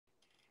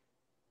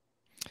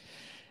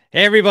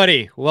Hey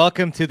everybody,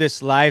 welcome to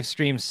this live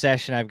stream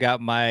session. I've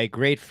got my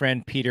great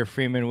friend Peter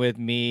Freeman with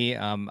me.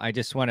 I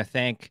just want to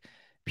thank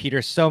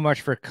Peter so much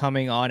for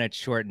coming on at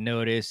short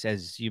notice.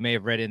 As you may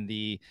have read in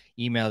the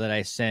email that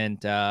I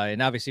sent,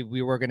 and obviously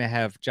we were going to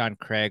have John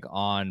Craig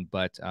on,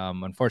 but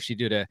unfortunately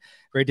due to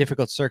very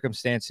difficult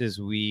circumstances,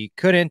 we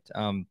couldn't.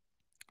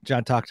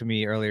 John talked to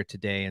me earlier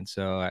today, and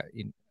so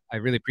I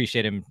really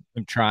appreciate him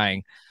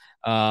trying.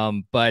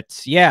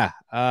 But yeah,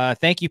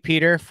 thank you,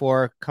 Peter,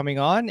 for coming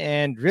on,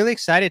 and really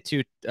excited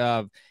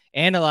to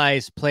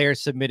analyze player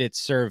submitted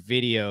serve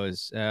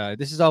videos.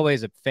 This is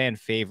always a fan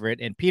favorite,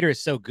 and Peter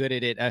is so good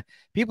at it.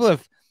 People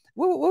have,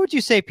 what would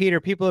you say,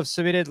 Peter? People have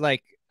submitted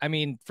like, I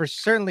mean, for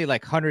certainly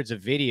like hundreds of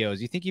videos.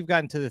 You think you've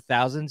gotten to the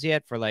thousands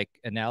yet for like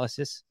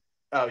analysis?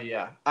 Oh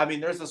yeah, I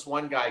mean, there's this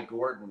one guy,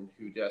 Gordon,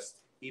 who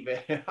just even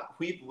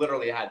we've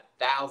literally had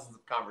thousands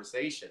of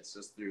conversations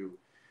just through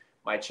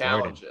my Gordon,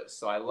 challenges.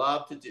 So I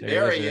love to do.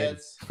 there he There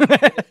is he already.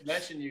 is. I didn't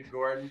mention you,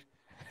 Gordon.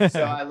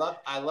 So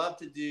I love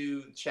to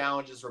do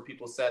challenges where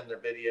people send their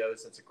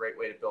videos. It's a great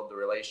way to build the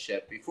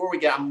relationship.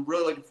 I'm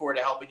really looking forward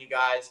to helping you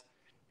guys.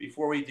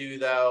 Before we do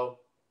though,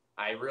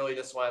 I really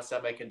just want to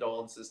send my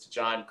condolences to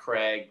John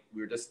Craig.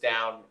 We were just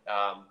down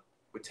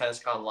with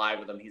TennisCon Live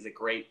with him. He's a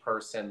great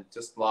person.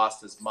 Just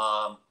lost his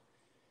mom.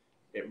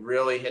 It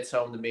really hits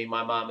home to me.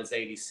 My mom is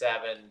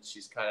 87.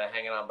 She's kind of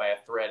hanging on by a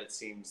thread, it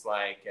seems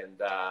like, and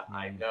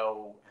I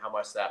know how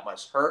much that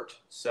must hurt.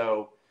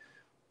 So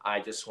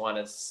I just want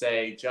to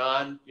say,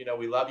 John,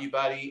 we love you,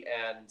 buddy,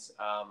 and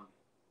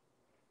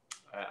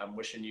I'm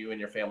wishing you and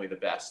your family the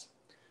best.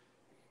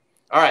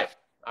 All right,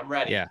 I'm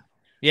ready. Yeah.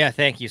 Yeah,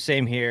 thank you.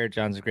 Same here.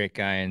 John's a great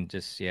guy, and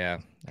just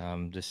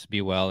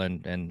be well,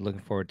 and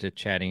looking forward to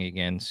chatting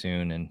again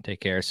soon, and take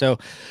care. So,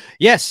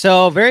 yes,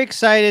 so very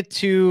excited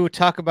to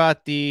talk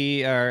about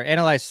the or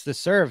analyze the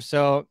serve.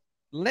 So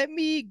let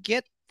me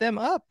get them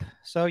up.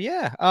 So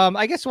yeah,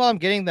 I guess while I'm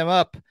getting them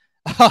up,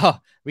 oh,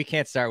 we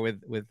can't start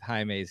with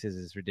Jaime's. His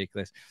is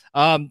ridiculous.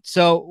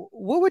 So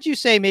what would you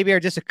say maybe are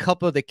just a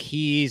couple of the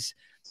keys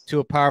to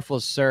a powerful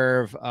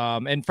serve?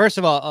 And first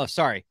of all, oh,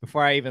 sorry,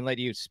 before I even let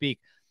you speak,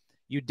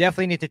 you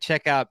definitely need to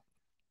check out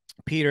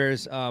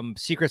Peter's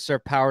Secret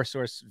Serve Power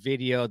Source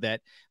video that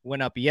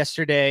went up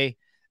yesterday.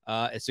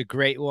 It's a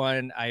great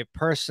one. I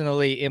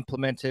personally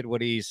implemented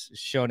what he's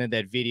shown in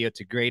that video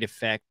to great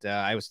effect.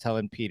 I was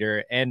telling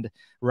Peter and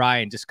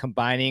Ryan just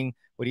combining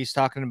what he's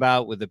talking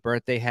about with the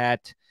birthday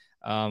hat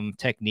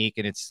technique,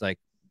 and it's like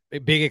a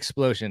big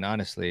explosion,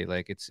 honestly.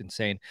 Like, it's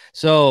insane.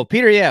 So,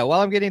 Peter, yeah,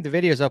 while I'm getting the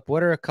videos up,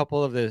 what are a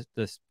couple of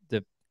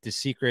the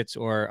secrets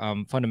or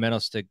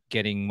fundamentals to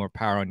getting more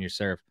power on your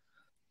serve?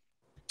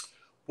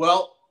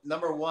 Well,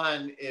 number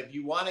one, if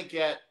you want to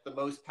get the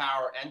most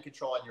power and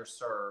control on your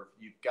serve,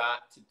 you've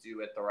got to do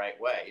it the right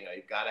way.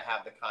 You've got to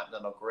have the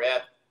continental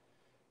grip.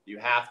 You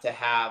have to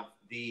have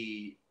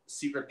the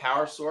secret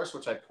power source,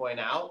 which I point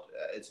out.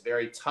 It's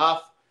very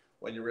tough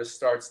when your wrist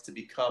starts to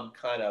become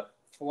kind of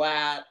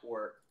flat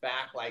or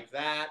back like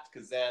that,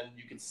 because then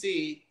you can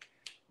see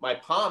my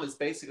palm is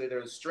basically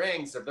those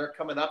strings. If they're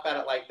coming up at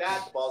it like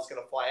that, the ball's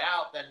going to fly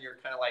out. Then you're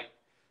kind of like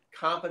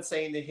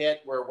compensating the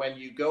hit, where when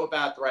you go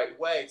about the right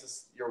way,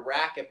 just your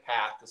racket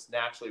path just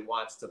naturally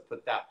wants to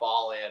put that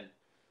ball in,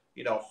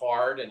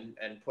 hard and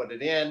put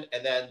it in.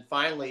 And then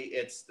finally,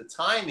 it's the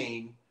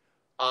timing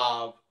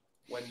of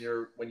when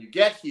you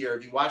get here.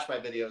 If you watch my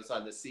videos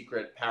on the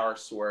secret power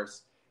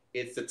source,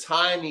 it's the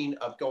timing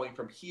of going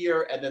from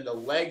here and then the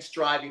legs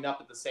driving up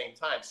at the same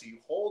time. So you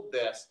hold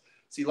this.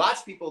 See,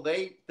 lots of people,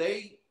 they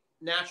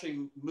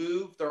naturally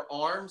move their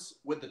arms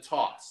with the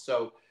toss.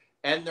 So,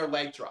 and their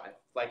leg drive.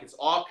 Like, it's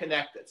all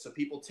connected. So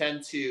people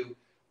tend to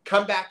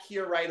come back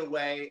here right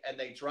away and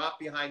they drop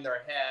behind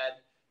their head.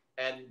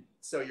 And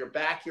so you're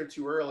back here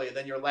too early, and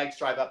then your legs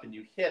drive up and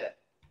you hit it.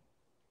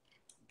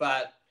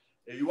 But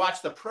if you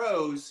watch the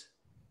pros,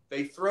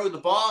 they throw the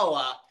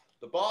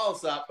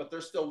ball's up, but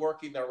they're still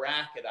working their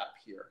racket up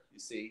here. You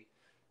see,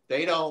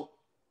 they don't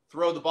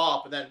throw the ball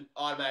up and then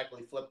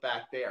automatically flip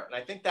back there. And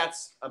I think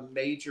that's a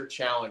major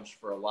challenge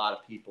for a lot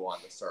of people on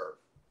the serve.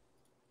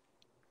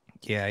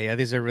 Yeah,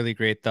 these are really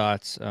great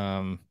thoughts.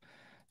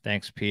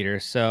 Thanks,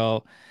 Peter.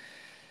 So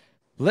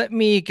let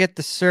me get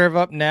the serve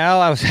up now.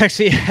 I was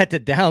actually had to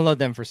download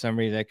them for some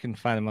reason. I couldn't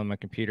find them on my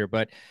computer,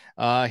 but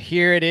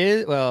here it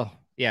is. Well,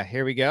 yeah,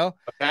 here we go.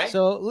 Okay.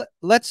 So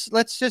let's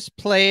just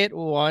play it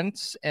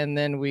once, and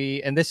then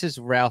and this is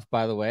Ralph,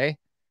 by the way.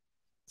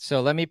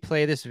 So let me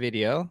play this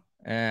video,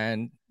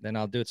 and then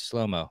I'll do it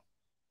slow mo.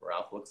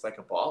 Ralph looks like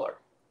a baller.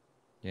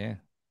 Yeah.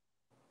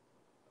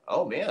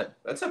 Oh man,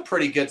 that's a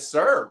pretty good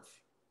serve.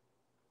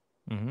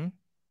 Mm-hmm.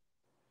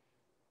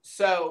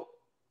 So,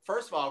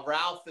 first of all,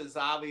 Ralph is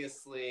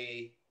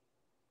obviously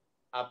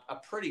a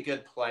pretty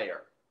good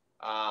player.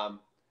 Um,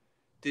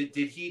 did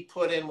he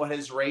put in what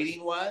his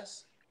rating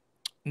was?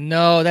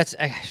 No,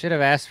 I should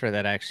have asked for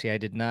that. Actually, I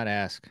did not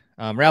ask.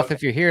 Ralph, Okay.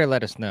 if you're here,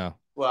 let us know.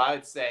 Well, I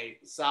would say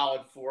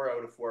solid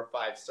 4.0 to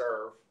 4.5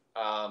 serve.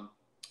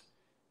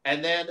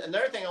 And then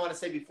another thing I want to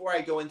say before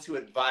I go into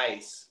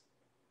advice,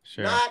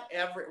 Sure. Not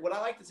every, what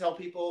I like to tell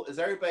people is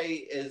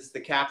everybody is the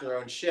captain of their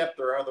own ship.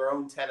 They're their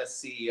own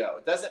tennis CEO.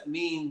 It doesn't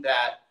mean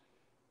that,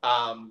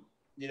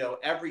 you know,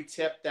 every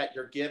tip that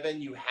you're given,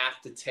 you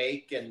have to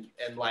take and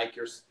like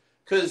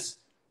cause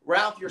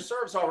Ralph, your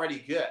serve's already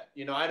good.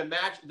 You know, I'd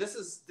imagine this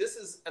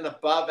is an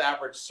above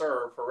average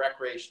serve for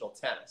recreational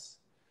tennis.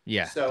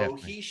 Yeah, So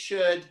definitely. he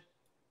should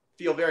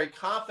feel very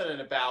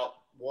confident about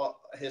what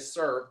his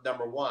serve,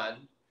 number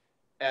one,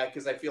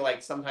 because I feel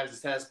like sometimes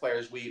as tennis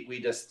players we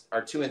just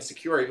are too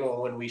insecure even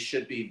when we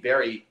should be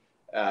very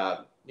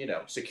you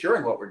know, secure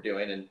in what we're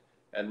doing.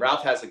 And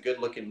Ralph has a good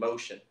looking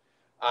motion.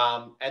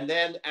 And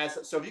then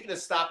so if you can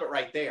just stop it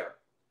right there,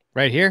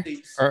 Right you here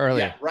see, or yeah,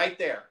 earlier? right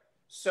there.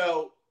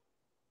 So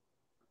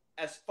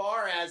as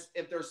far as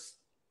if there's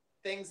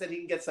things that he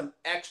can get some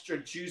extra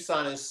juice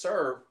on his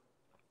serve,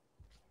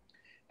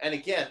 and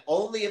again,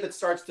 only if it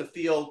starts to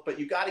feel, but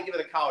you got to give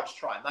it a college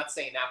try. I'm not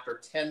saying after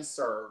 10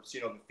 serves,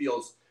 you know, if it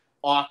feels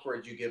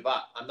awkward, you give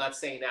up. I'm not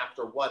saying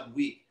after 1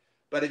 week.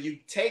 But if you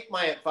take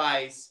my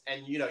advice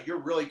and, you know, you're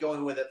really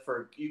going with it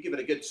for, you give it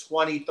a good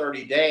 20,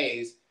 30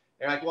 days,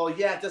 and you're like, well,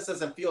 yeah, this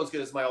doesn't feel as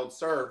good as my old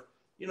serve,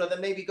 you know, then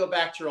maybe go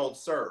back to your old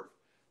serve.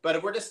 But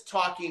if we're just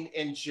talking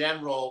in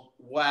general,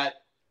 what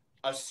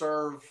a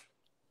serve,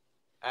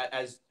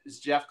 as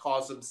Jeff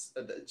calls him,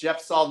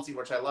 Jeff Saldenstein,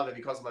 which I love him,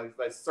 he calls him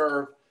a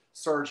serve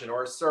surgeon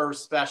or a serve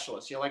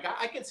specialist. You know, like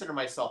I consider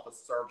myself a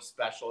serve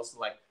specialist. And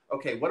like,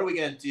 okay, what are we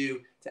going to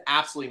do to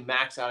absolutely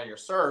max out on your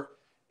serve?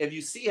 If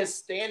you see his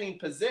standing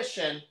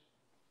position,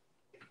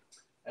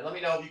 and let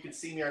me know if you can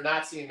see me or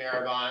not see me,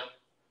 Mehrban,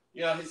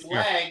 you know, his Sure.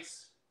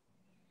 legs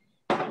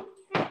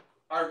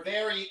are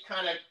very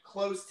kind of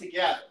close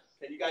together.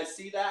 Can you guys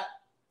see that?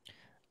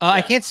 I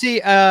Yeah. can't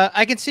see.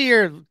 I can see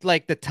your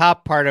like the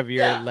top part of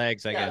your Yeah.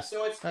 legs, I Yeah. guess.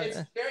 So it's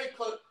very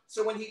close.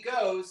 So when he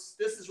goes,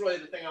 this is really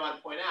the thing I want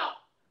to point out.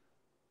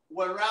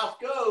 When Ralph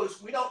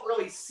goes, we don't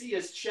really see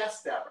his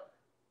chest ever.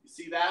 You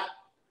see that?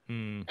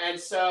 Hmm. And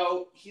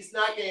so he's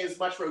not getting as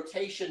much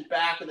rotation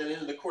back and then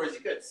into the court as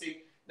he could.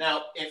 See,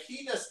 now if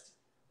he just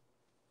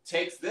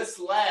takes this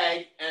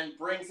leg and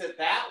brings it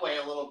that way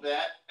a little bit,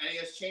 and he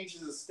just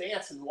changes his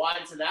stance and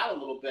widens it out a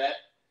little bit,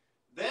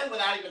 then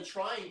without even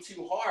trying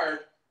too hard,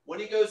 when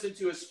he goes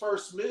into his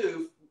first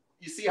move,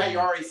 you see how you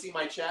Hmm. already see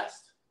my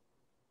chest?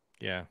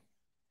 Yeah.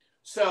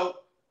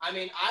 So, I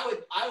mean,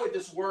 I would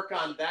just work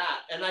on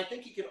that, and I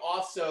think he can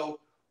also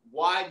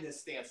widen his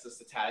stance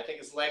just a tad. I think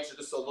his legs are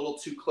just a little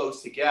too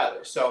close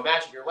together. So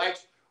imagine your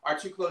legs are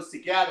too close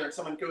together, and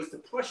someone goes to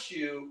push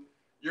you,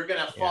 you're going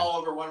to Yeah. fall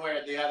over one way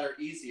or the other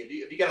easy.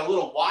 If you get a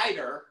little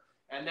wider,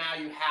 and now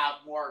you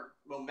have more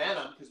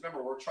momentum, because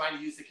remember we're trying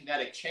to use the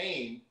kinetic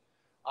chain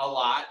a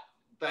lot,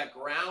 that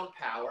ground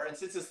power, and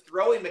since his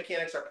throwing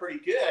mechanics are pretty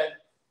good,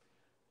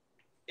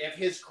 if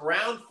his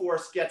ground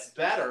force gets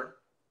better,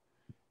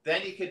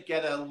 then he could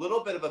get a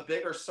little bit of a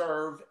bigger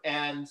serve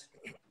and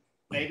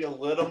maybe a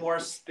little more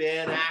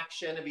spin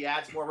action. If he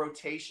adds more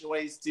rotation,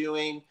 what he's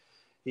doing,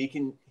 so he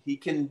can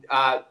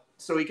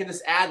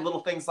just add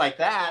little things like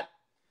that.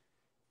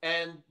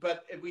 And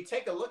but if we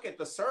take a look at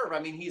the serve, I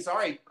mean, he's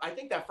already. I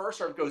think that first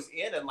serve goes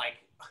in and like,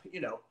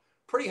 you know,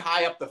 pretty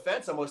high up the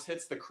fence, almost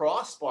hits the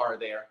crossbar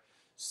there.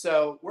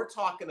 So we're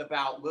talking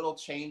about little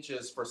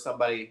changes for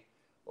somebody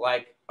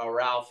like a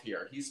Ralph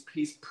here. He's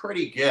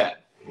pretty good.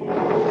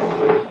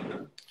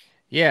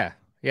 Yeah.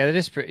 Yeah. That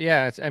is.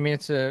 Yeah. I mean,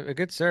 it's a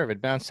good serve.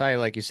 It bounced high,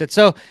 like you said.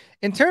 So,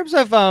 in terms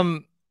of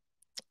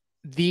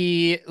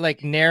the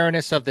like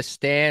narrowness of the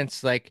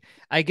stance, like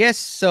I guess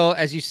so,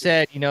 as you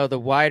said, you know, the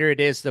wider it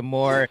is, the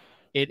more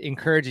it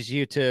encourages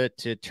you to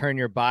turn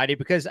your body,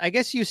 because I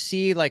guess you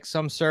see like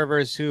some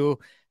servers who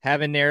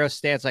have a narrow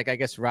stance, like I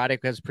guess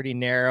Roddick has pretty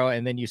narrow,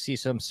 and then you see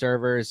some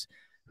servers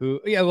who,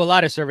 yeah, well, a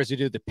lot of servers who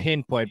do the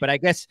pinpoint, but I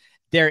guess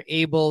they're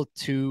able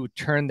to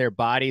turn their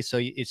body, so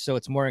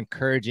it's more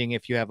encouraging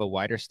if you have a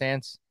wider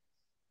stance.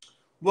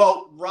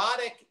 Well,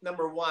 Roddick,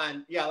 number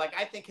one, yeah, like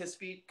I think his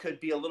feet could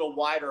be a little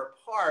wider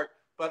apart,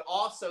 but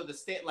also the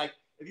stand, like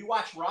if you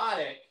watch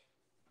Roddick,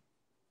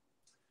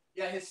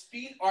 yeah, his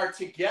feet are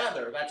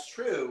together. That's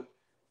true,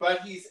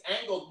 but he's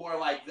angled more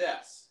like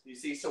this. You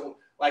see, so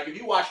like if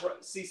you watch,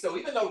 see, so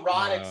even though Oh.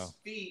 Roddick's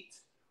feet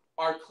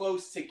are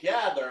close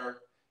together,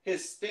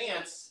 his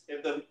stance,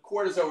 if the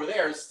court is over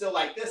there, is still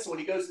like this. So when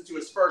he goes into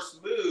his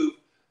first move,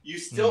 you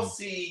still Mm,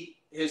 see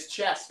his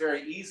chest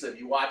very easily if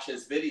you watch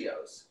his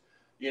videos.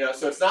 You know,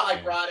 so it's not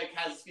like yeah. Roddick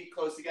has his feet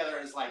close together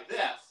and is like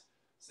this.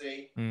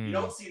 See, you Mm,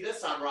 don't see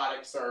this on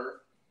Roddick serve.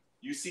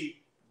 You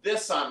see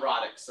this on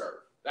Roddick serve.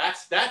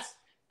 That's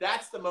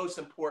the most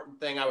important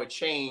thing I would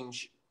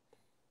change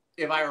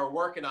if I were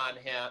working on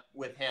him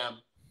with him.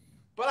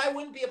 But I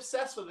wouldn't be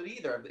obsessed with it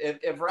either.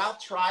 If Ralph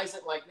tries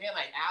it like, man,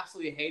 I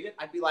absolutely hate it,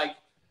 I'd be like,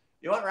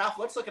 you know what, Ralph,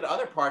 let's look at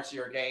other parts of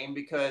your game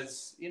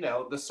because, you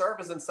know, the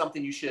serve isn't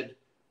something you should.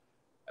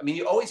 I mean,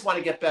 you always want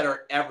to get better at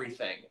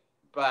everything,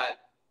 but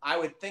I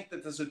would think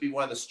that this would be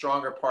one of the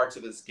stronger parts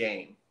of his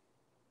game.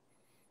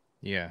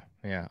 yeah.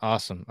 Yeah.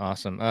 Awesome.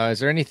 Awesome. Is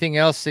there anything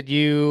else that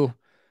you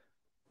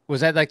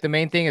Was that like the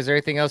main thing? Is there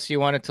anything else you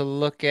wanted to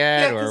look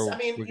at, Yeah, because I or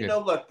mean, we're you good? know,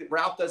 look,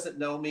 Ralph doesn't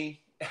know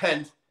me,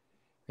 and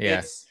Yeah.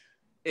 it's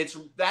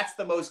that's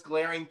the most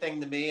glaring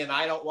thing to me, and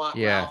I don't want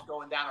Yeah. Ralph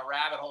going down a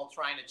rabbit hole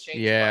trying to change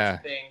a bunch of Yeah.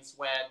 things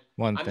when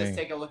One I'm just thing.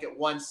 taking a look at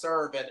one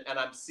serve and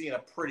I'm seeing a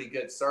pretty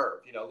good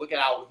serve. You know, look at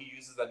how he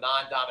uses a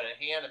non-dominant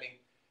hand. I mean,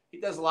 he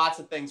does lots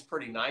of things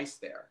pretty nice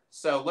there.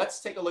 So let's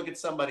take a look at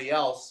somebody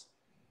else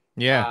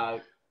Yeah. uh,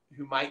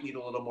 who might need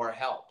a little more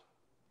help.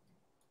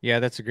 Yeah,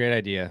 that's a great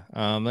idea.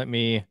 Let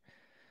me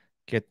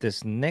get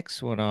this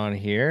next one on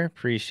here.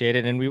 Appreciate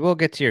it. And we will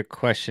get to your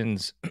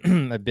questions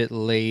a bit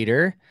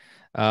later.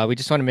 We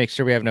just want to make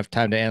sure we have enough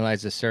time to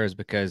analyze the serves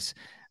because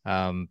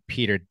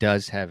Peter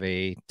does have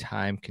a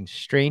time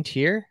constraint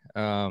here.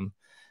 But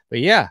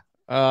yeah.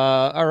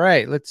 All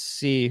right. Let's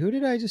see. Who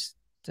did I just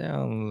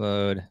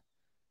download?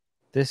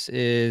 This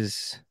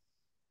is,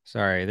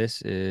 sorry,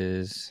 this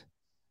is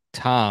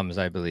Tom's,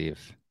 I believe.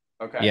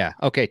 Okay. Yeah.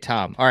 Okay,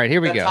 Tom. All right,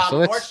 here Is we that go. So Tom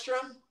let's,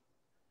 Nordstrom?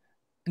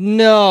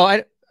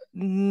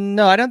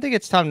 no, I don't think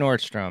it's Tom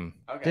Nordstrom.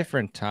 Okay.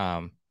 Different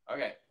Tom.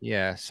 Okay.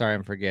 Yeah, sorry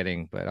I'm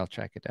forgetting, but I'll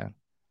track it down.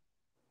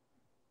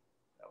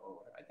 Oh,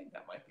 I think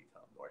that might be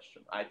Tom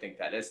Nordstrom. I think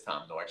that is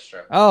Tom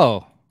Nordstrom.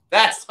 Oh.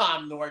 That's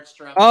Tom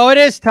Nordstrom. Oh, it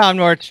is Tom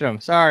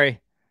Nordstrom. Sorry.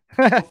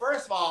 Well,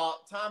 first of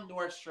all, Tom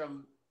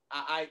Nordstrom,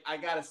 I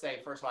got to say,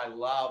 first of all, I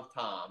love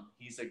Tom.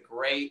 He's a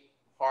great,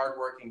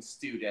 hardworking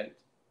student.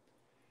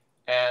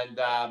 And,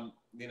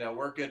 you know,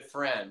 we're good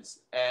friends.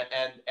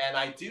 And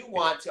I do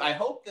want to, I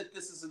hope that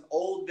this is an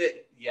old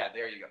bit. Yeah,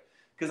 there you go.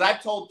 Because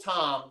I've told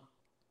Tom,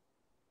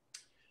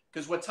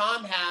 because what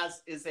Tom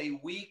has is a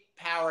weak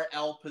power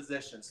L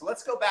position. So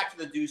let's go back to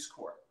the deuce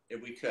court,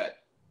 if we could.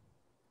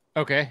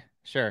 Okay,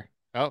 sure.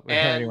 Oh, we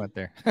already And went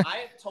there.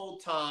 I have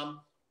told Tom,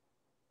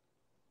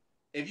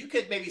 if you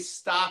could maybe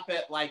stop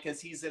it, like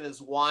as he's in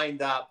his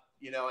wind up,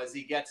 you know, as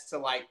he gets to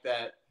like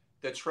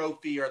the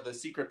trophy or the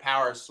secret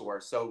power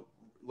source. So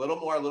a little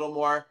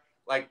more,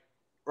 like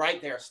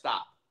right there,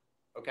 stop.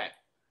 Okay.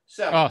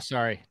 So Oh,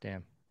 sorry.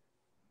 Damn.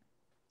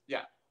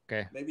 yeah,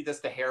 Okay. maybe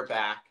just the hair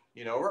back.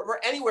 You know, we're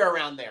anywhere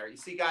around there. You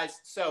see, guys.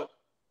 So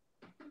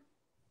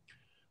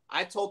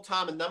I told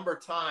Tom a number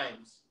of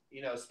times,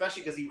 you know,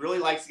 especially because he really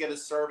likes to get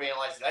his serve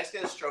analyzed, he likes to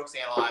get his strokes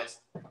analyzed.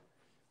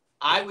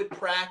 I would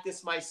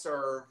practice my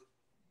serve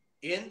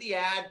in the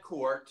ad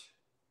court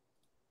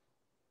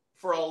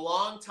for a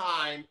long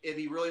time if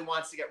he really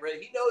wants to get rid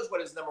of it. He knows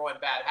what his number one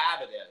bad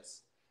habit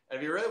is. And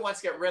if he really wants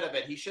to get rid of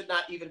it, he should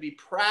not even be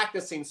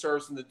practicing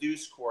serves in the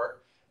deuce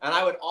court. And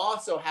I would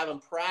also have him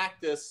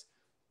practice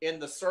in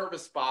the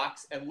service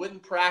box and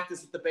wouldn't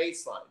practice at the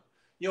baseline.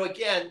 You know,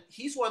 again,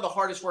 he's one of the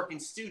hardest working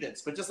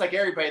students, but just like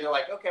everybody, they're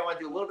like, okay, I want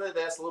to do a little bit of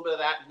this, a little bit of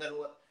that. And then,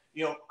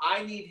 you know,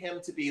 I need him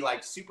to be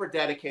like super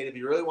dedicated if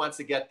he really wants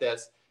to get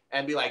this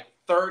and be like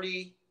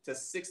 30 to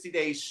 60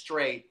 days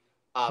straight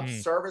of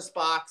service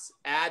box,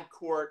 ad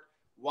court.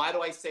 Why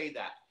do I say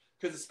that?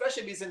 Because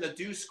especially if he's in the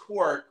deuce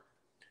court,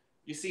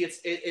 you see,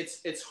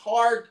 it's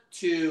hard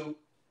to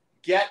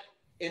get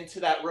into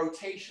that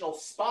rotational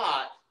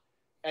spot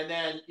and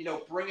then, you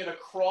know, bring it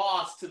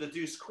across to the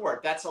deuce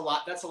court. That's a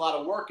lot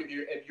of work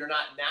if you're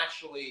not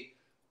naturally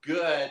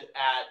good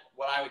at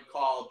what I would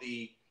call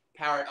the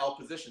power L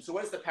position. So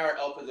what is the power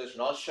L position?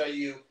 I'll show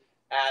you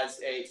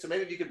so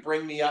maybe if you could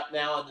bring me up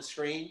now on the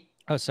screen.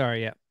 Oh,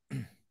 sorry. Yeah.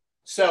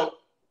 So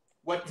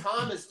what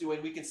Tom is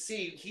doing, we can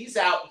see he's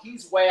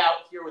way out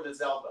here with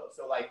his elbow.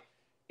 So like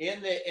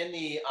in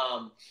the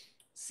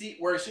seat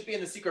where it should be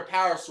in the secret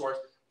power source,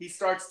 he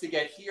starts to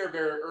get here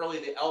very early.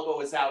 The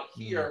elbow is out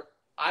here.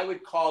 I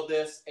would call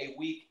this a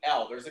weak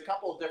L. There's a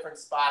couple of different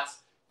spots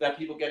that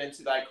people get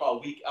into that I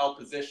call weak L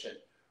position.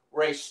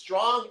 Where a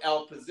strong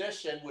L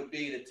position would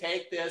be to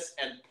take this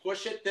and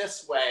push it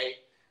this way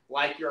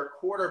like you're a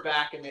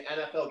quarterback in the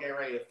NFL getting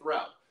ready to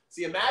throw.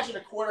 See, imagine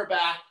a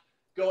quarterback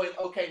going,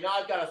 okay, now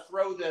I've got to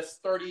throw this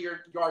 30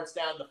 yards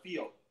down the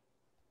field.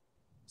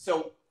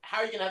 So how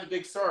are you going to have a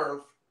big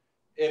serve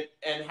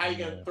and how are you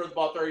going to throw the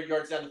ball 30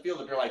 yards down the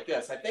field if you're like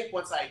this? I think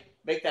once I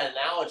make that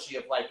analogy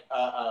of like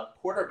a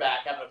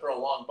quarterback having to throw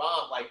a long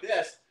bomb like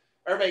this,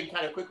 everybody can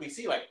kind of quickly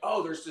see like,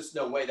 oh, there's just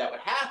no way that would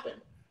happen.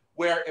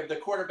 Where if the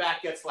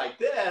quarterback gets like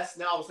this,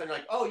 now all of a sudden you're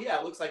like, oh yeah,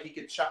 it looks like he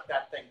could chuck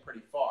that thing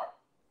pretty far.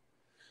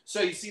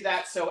 So you see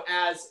that. So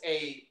as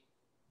a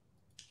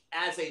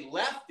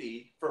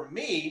lefty, for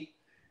me,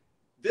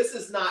 this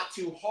is not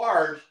too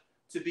hard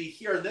to be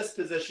here in this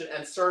position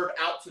and serve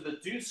out to the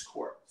deuce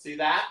court. See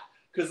that?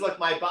 Because look,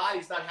 my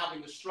body's not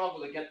having to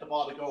struggle to get the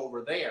ball to go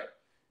over there.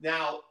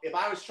 Now, if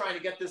I was trying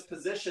to get this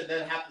position,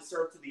 then have to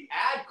serve to the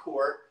ad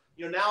court,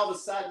 you know, now all of a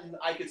sudden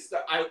I could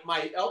start.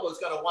 My elbow's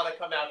going to want to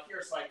come out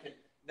here so I can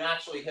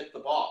naturally hit the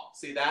ball.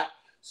 See that?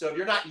 So if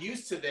you're not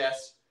used to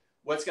this,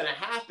 what's going to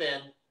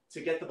happen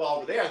to get the ball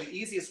over there? The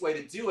easiest way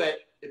to do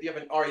it, if you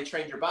haven't already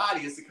trained your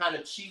body, is to kind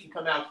of cheat and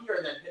come out here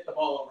and then hit the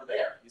ball over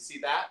there. You see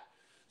that?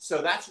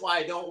 So that's why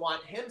I don't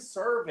want him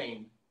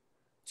serving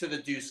to the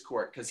deuce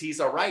court because he's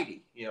a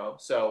righty, you know.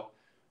 So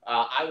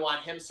I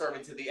want him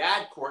serving to the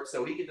ad court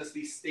so he can just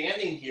be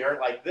standing here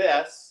like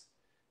this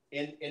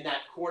in that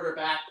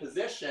quarterback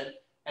position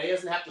and he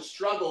doesn't have to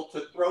struggle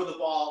to throw the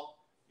ball,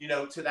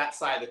 to that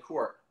side of the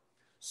court.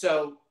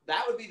 So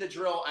that would be the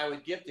drill I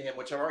would give to him,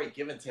 which I've already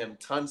given to him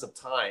tons of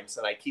times,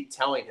 and I keep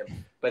telling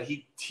him. But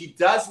he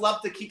does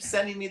love to keep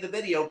sending me the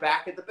video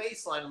back at the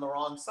baseline on the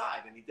wrong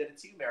side, and he did it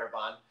to you,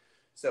 Mehrban.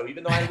 So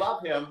even though I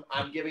love him,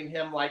 I'm giving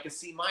him like a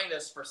C-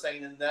 for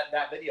sending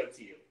that video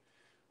to you.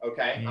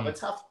 Okay, I'm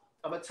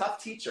a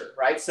tough teacher,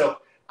 right? So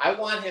I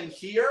want him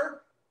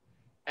here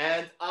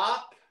and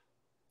up,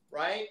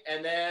 right,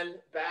 and then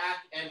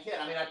back and hit.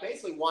 I mean, I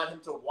basically want him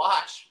to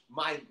watch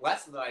my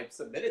lesson that I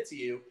submitted to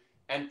you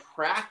and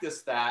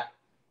practice that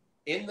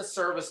in the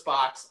service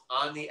box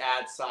on the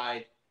ad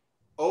side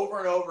over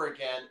and over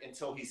again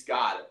until he's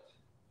got it.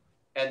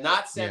 And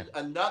not send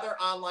another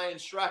online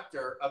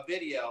instructor a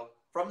video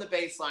from the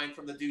baseline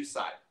from the do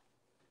side.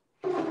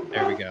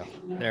 There we go.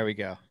 There we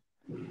go.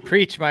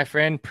 Preach, my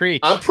friend.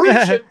 Preach. I'm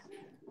preaching.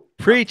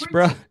 Preach,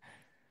 bro.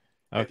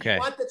 Okay. If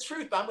you want the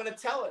truth, I'm going to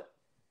tell it.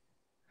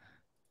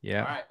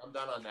 Yeah. All right. I'm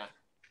done on that.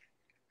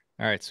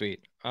 All right.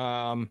 Sweet.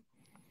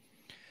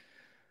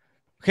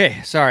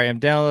 Okay. Sorry. I'm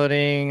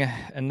downloading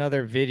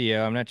another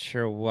video. I'm not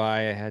sure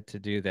why I had to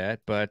do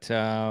that, but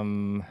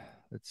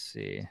let's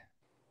see. You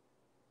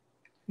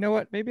know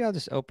what? Maybe I'll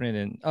just open it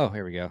in. Oh,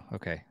 here we go.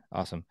 Okay.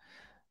 Awesome.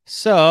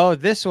 So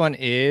this one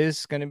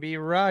is going to be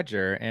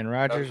Roger, and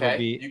Roger's will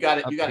be. You got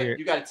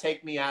to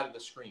take me out of the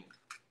screen.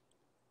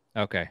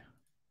 Okay.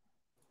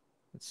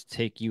 Let's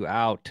take you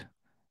out.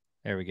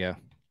 There we go.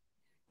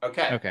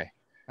 Okay. Okay.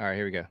 All right.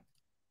 Here we go.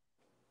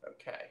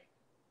 Okay.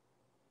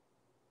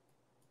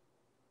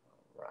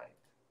 All right.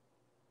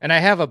 And I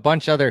have a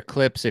bunch other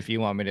clips if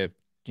you want me to,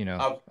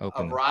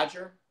 open of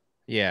Roger.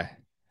 Yeah.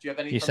 Do you have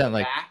any from the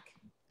back?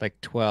 Like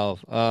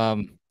 12.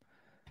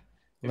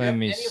 Let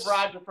me. Any of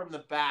Roger from the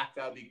back,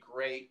 that would be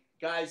great,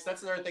 guys.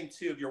 That's another thing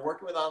too. If you're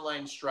working with online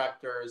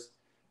instructors,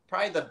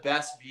 probably the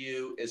best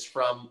view is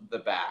from the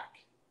back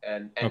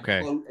and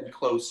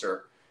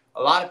closer.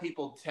 A lot of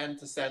people tend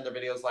to send their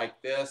videos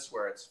like this,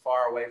 where it's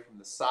far away from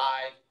the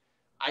side.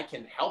 I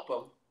can help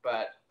them,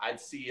 but I'd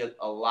see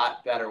a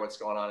lot better what's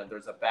going on if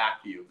there's a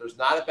back view. If there's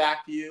not a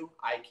back view,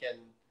 I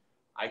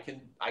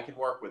can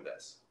work with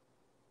this.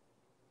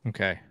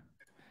 Okay.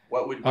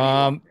 What would you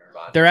want,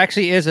 there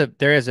actually is a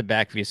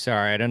back view.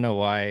 Sorry, I don't know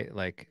why.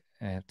 Like,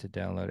 I have to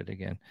download it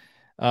again.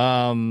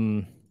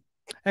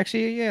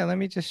 Actually, yeah. Let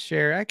me just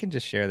share. I can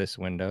just share this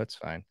window. It's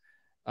fine.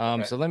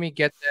 So let me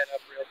get that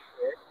up real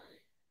quick.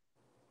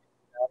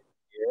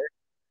 Here,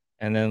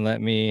 and then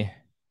let me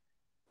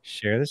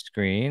share the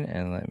screen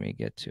and let me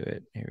get to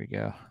it. Here we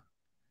go. All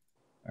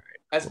right.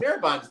 As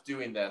Mehrban's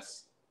doing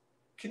this,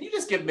 can you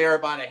just give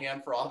Mehrban a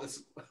hand for all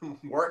this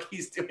work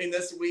he's doing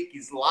this week?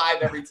 He's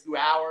live every 2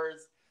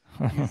 hours.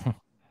 He's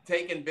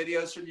taking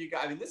videos from you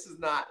guys. I mean, this is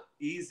not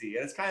easy.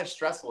 And it's kind of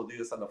stressful to do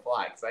this on the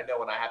fly, because I know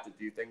when I have to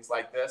do things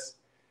like this,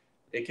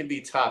 it can be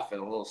tough and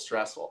a little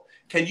stressful.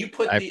 Can you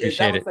put that looks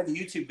like a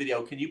YouTube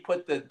video. Can you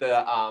put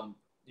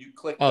you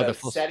click the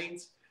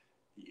settings?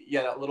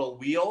 Yeah, that little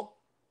wheel.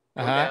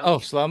 Oh,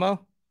 slow-mo?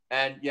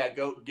 And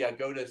go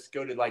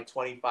to like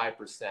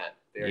 25%.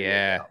 There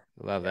you go.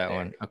 Love that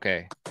one.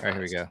 Okay. All right,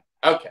 here we go.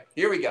 Okay,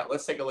 here we go.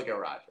 Let's take a look at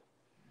Roger.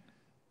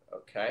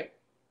 Okay.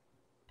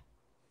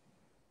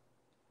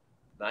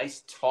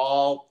 Nice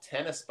tall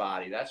tennis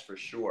body, that's for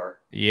sure.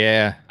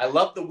 Yeah. I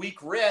love the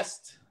weak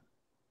wrist.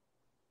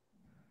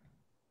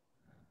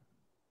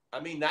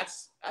 I mean,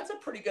 that's a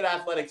pretty good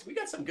athletics. We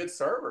got some good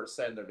servers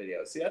sending their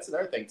videos. See, that's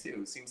another thing too.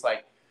 It seems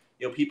like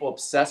people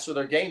obsessed with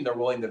their game. They're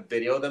willing to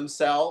video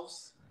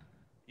themselves.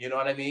 You know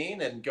what I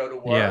mean? And go to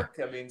work.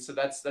 Yeah. I mean, so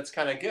that's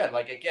kind of good.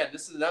 Like, again,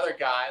 this is another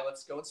guy.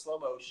 Let's go in slow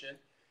motion.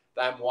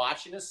 That I'm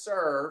watching his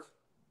serve,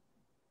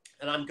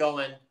 and I'm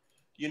going,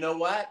 you know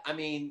what? I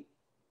mean,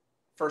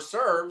 for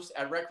serves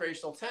at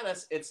recreational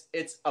tennis,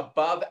 it's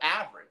above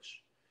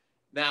average.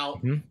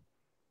 Now,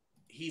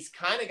 he's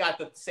kind of got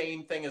the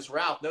same thing as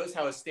Ralph. Notice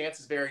how his stance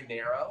is very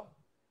narrow.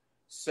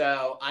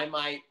 So I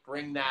might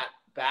bring that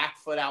back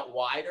foot out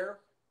wider.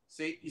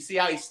 See, you see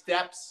how he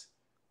steps?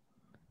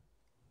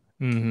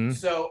 Mm-hmm.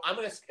 So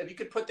if you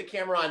could put the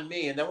camera on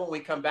me, and then when we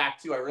come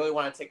back too, I really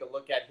want to take a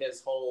look at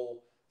his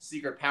whole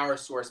secret power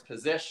source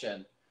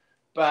position.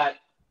 But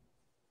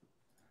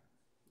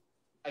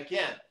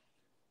again,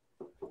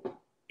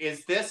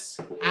 is this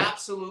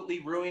absolutely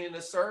ruining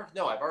the serve?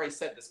 No, I've already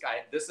said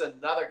this is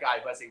another guy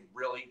who has a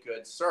really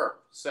good serve.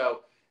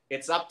 So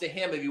it's up to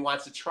him if he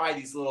wants to try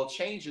these little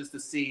changes to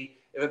see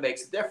if it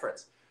makes a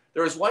difference.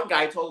 There was one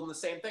guy who told him the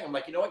same thing. I'm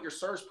like, you know what, your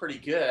serve's pretty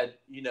good,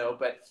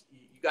 but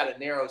you got a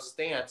narrow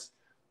stance.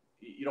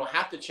 You don't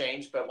have to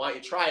change, but why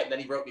don't you try it? And then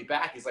he wrote me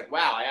back. He's like,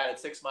 wow, I added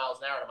 6 miles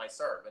an hour to my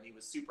serve. And he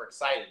was super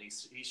excited.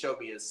 He showed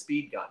me his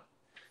speed gun.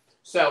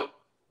 So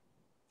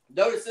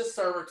notice this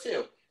server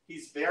too.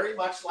 He's very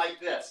much like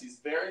this. He's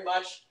very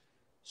much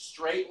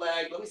straight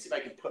leg. Let me see if I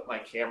can put my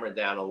camera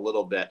down a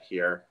little bit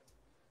here.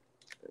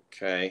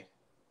 Okay,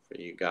 for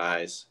you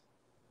guys.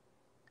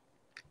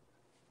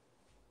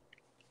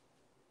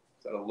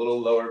 Is that a little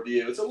lower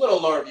view? It's a little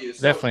lower view.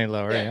 So, definitely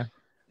lower, yeah.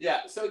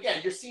 Yeah, so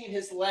again, you're seeing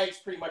his legs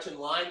pretty much in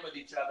line with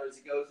each other as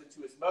he goes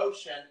into his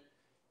motion.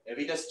 If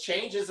he just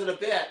changes it a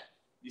bit,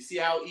 you see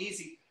how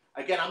easy.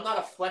 Again, I'm not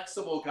a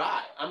flexible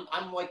guy.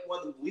 I'm like one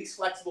of the least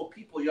flexible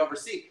people you ever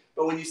see.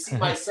 But when you see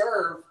my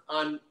serve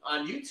on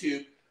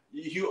YouTube,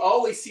 you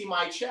always see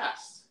my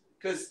chest.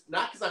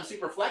 Not because I'm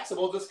super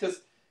flexible, just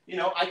because, you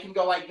know, I can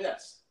go like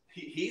this.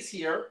 He's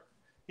here.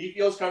 He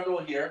feels comfortable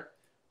here.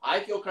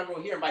 I feel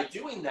comfortable here. And by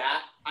doing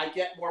that, I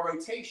get more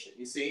rotation,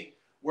 you see?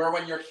 Where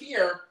when you're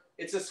here,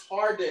 it's just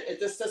hard to, it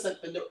just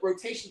doesn't, the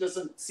rotation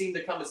doesn't seem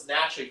to come as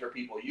naturally for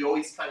people. You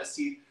always kind of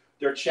see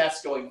their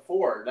chest going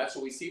forward. That's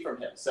what we see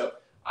from him. So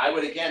I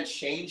would, again,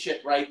 change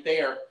it right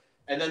there.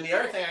 And then the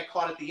other thing I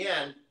caught at the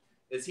end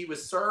is he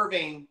was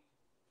serving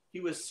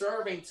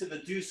to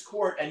the deuce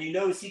court, and you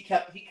notice he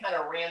kind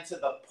of ran to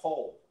the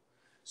pole.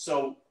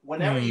 So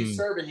whenever you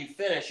serve and you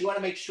finish, you want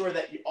to make sure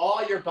that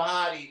all your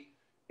body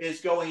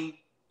is going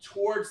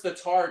towards the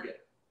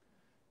target.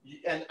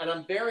 And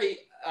I'm very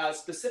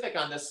specific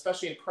on this,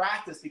 especially in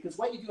practice, because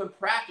what you do in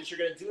practice, you're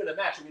going to do in a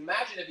match. I mean,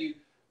 imagine if you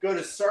go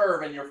to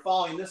serve and you're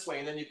falling this way,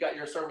 and then you've got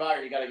your serve out,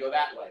 and you got to go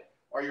that way.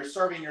 Or you're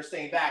serving, you're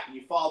staying back, and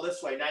you fall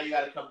this way. Now you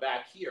got to come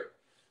back here.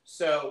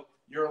 So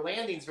your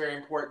landing is very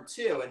important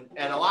too.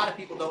 And a lot of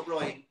people don't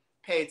really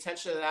pay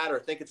attention to that or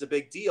think it's a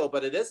big deal,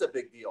 but it is a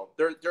big deal.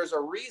 There's a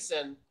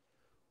reason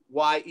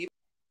why even.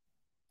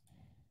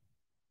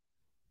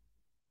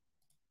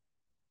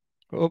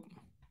 Oh,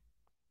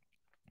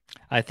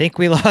 I think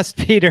we lost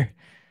Peter.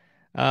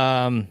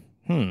 Don't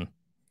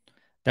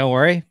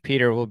worry,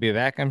 Peter will be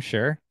back, I'm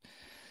sure.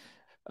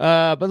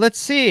 But let's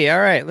see. All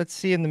right, let's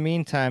see. In the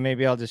meantime,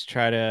 maybe I'll just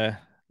try to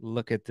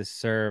look at the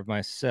serve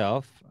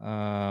myself.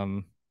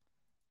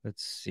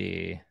 Let's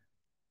see.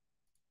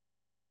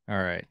 All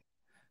right.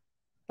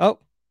 Oh,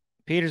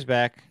 Peter's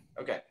back.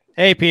 Okay.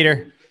 Hey,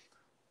 Peter.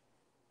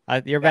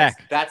 You're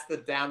back. That's the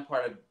down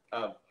part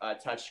of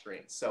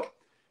touchscreen. So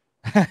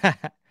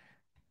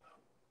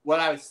what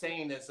I was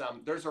saying is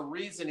there's a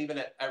reason even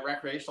at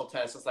recreational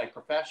tennis, it's like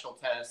professional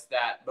tennis,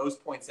 that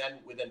most points end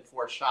within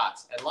 4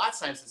 shots. And a lot of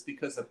times it's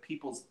because of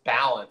people's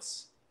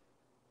balance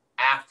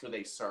after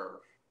they serve.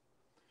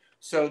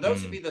 So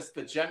those would be the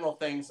general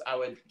things I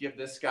would give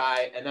this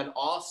guy. And then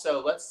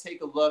also, let's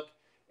take a look.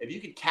 If you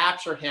could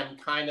capture him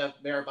kind of,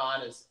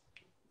 Mehrban, is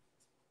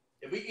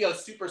if we could go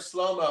super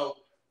slow-mo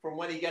from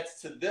when he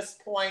gets to this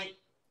point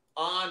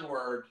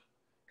onward,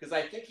 because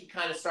I think he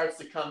kind of starts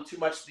to come too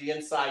much to the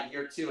inside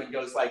here too and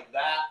goes like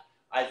that.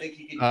 I think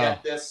he can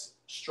get this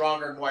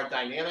stronger and more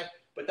dynamic,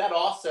 but that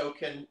also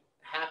can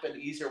happen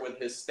easier with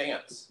his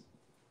stance.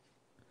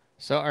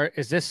 So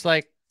is this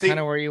like kind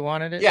of where you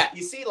wanted it? Yeah,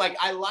 you see, like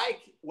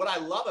what I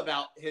love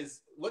about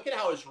look at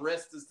how his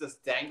wrist is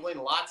just dangling.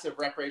 Lots of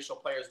recreational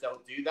players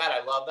don't do that.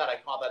 I love that. I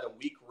call that a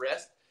weak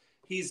wrist.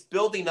 He's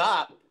building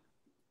up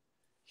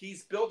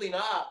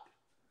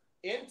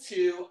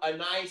into a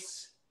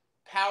nice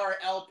power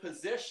L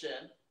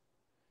position.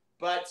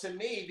 But to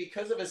me,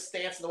 because of his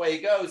stance and the way he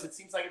goes, it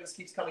seems like it just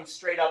keeps coming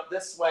straight up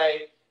this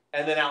way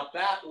and then out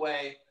that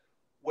way,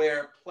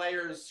 where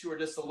players who are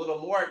just a little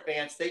more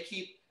advanced, they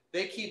keep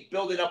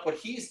building up what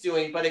he's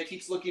doing, but it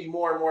keeps looking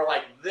more and more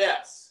like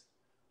this.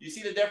 You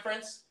see the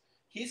difference?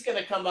 He's going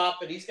to come up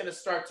and he's going to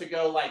start to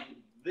go like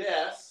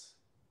this.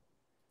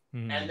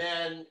 And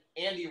then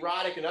Andy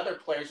Roddick and other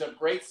players who have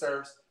great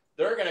serves,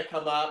 they're going to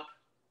come up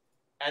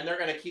and they're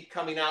going to keep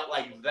coming out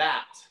like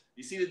that.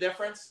 You see the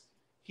difference?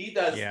 He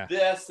does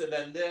this and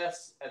then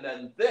this and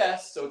then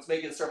this, so it's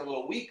making the serve a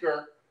little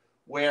weaker,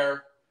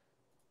 where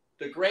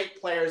the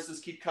great players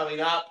just keep coming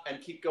up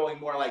and keep going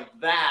more like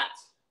that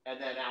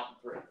and then out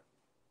and through.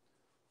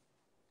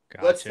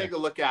 Gotcha. Let's take a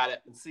look at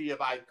it and see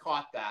if I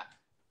caught that.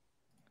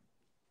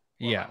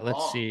 Yeah,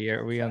 let's see.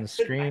 Are we on the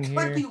screen here?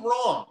 I could be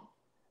wrong.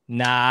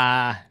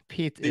 Nah,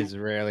 Pete is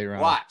rarely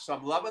wrong. Watch. So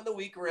I'm loving the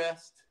weak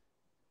wrist.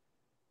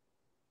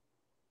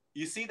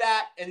 You see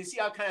that? And you see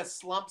how it kind of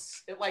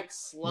slumps? It like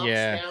slumps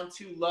down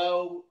too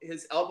low.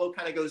 His elbow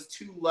kind of goes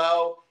too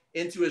low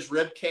into his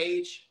rib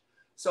cage.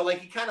 So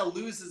like he kind of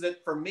loses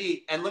it for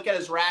me. And look at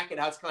his racket,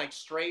 how it's kind of like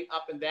straight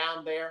up and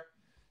down there.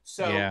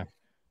 So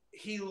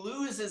he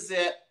loses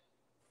it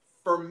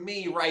for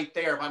me right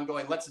there if I'm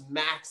going, let's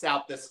max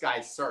out this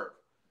guy's serve.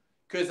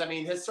 Because, I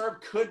mean, his serve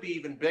could be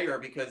even bigger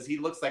because he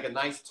looks like a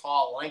nice,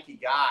 tall, lanky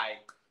guy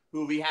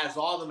who, if he has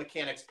all the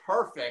mechanics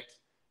perfect,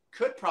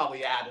 could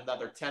probably add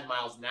another 10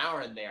 miles an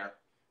hour in there.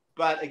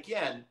 But,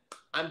 again,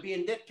 I'm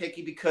being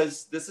nitpicky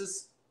because this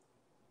is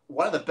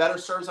one of the better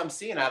serves I'm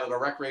seeing out of a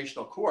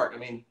recreational court. I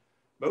mean,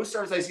 most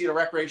serves I see at a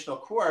recreational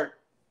court,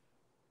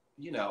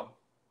 you know,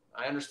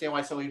 I understand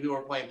why some of you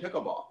are playing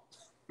pickleball. All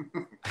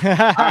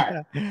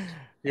right. Here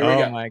we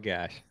go. Oh, my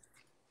gosh.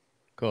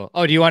 Cool.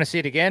 Oh, do you want to see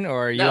it again,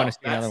 or you want to see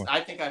another one?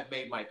 I think I've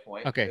made my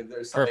point. Okay,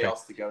 there's something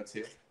else to go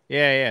to.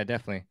 Yeah,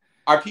 definitely.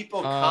 Are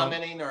people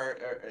commenting, or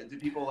do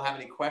people have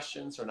any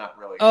questions, or not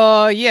really?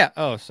 Yeah.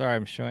 Oh, sorry,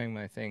 I'm showing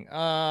my thing.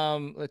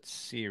 Let's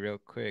see real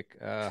quick.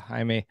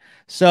 Jaime.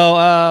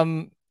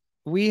 So,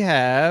 we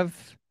have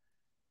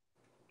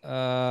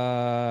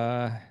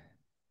Mehrban,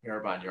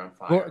 you're on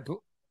fire.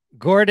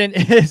 Gordon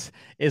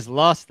is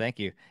lost. Thank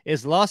you.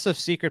 Is loss of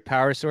secret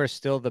power source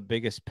still the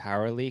biggest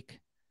power leak?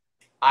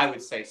 I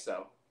would say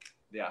so.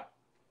 Yeah.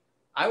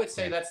 I would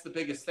say Yeah. that's the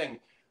biggest thing.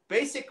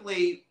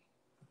 Basically,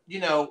 you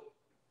know,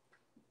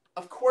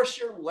 of course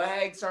your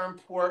legs are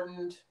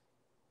important.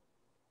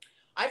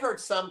 I've heard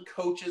some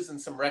coaches and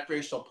some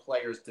recreational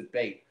players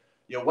debate,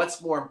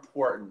 what's more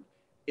important?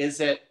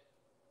 Is it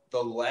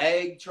the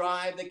leg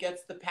drive that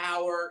gets the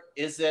power?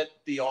 Is it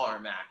the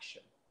arm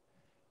action?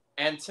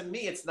 And to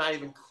me, it's not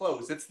even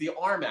close. It's the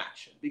arm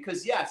action.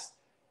 Because, yes,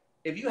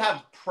 if you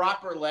have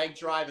proper leg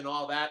drive and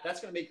all that,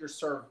 that's going to make your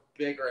serve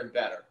bigger and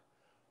better.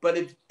 But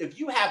if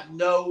you have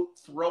no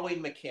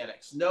throwing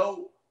mechanics,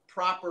 no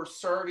proper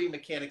serving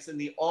mechanics in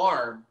the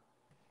arm,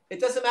 it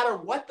doesn't matter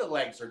what the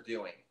legs are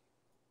doing.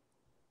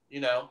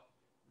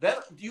 Then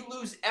you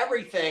lose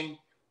everything.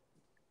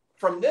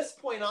 From this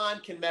point on,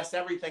 can mess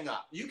everything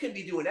up. You can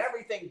be doing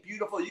everything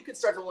beautiful. You can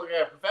start to look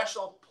at a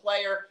professional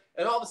player,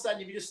 and all of a sudden,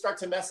 if you just start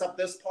to mess up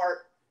this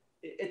part,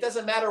 it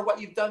doesn't matter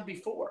what you've done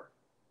before,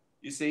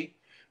 you see?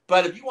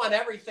 But if you want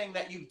everything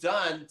that you've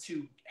done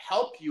to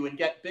help you and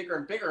get bigger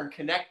and bigger and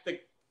connect the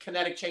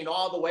kinetic chain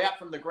all the way up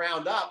from the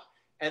ground up,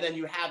 and then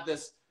you have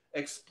this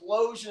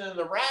explosion in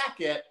the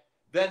racket,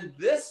 then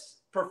this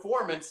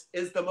performance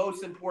is the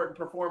most important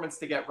performance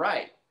to get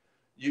right.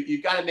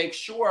 You got to make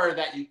sure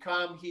that you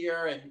come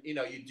here and,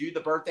 you do the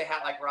birthday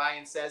hat like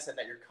Ryan says, and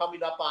that you're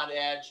coming up on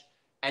edge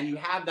and you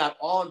have that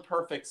all in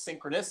perfect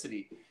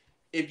synchronicity.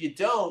 If you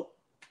don't,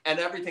 and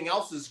everything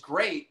else is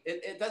great,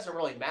 it doesn't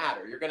really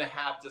matter. You're going to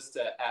have just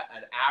an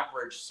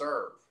average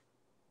serve.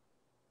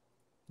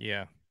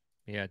 Yeah.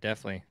 Yeah,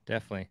 definitely.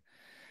 Definitely.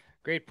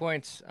 Great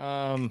points.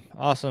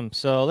 Awesome.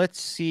 So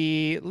let's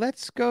see.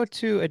 Let's go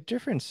to a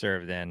different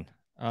serve then.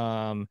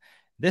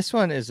 This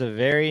one is a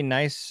very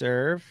nice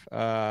serve.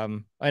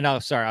 I know,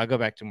 sorry, I'll go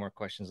back to more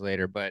questions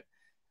later, but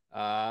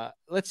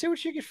let's see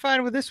what you can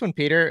find with this one,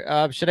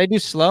 Peter. Should I do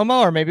slow-mo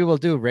or maybe we'll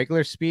do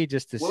regular speed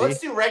just to Well, see? let's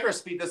do regular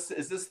speed. Is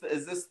this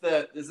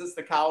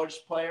the college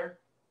player?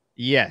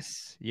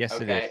 Yes. Yes,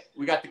 it is. Okay.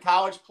 We got the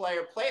college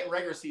player. Play it in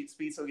regular speed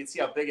so we can see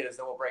how big it is.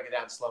 Then we'll break it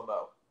down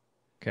slow-mo.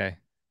 Okay.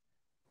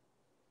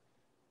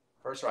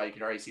 First of all, you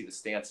can already see the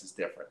stance is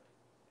different.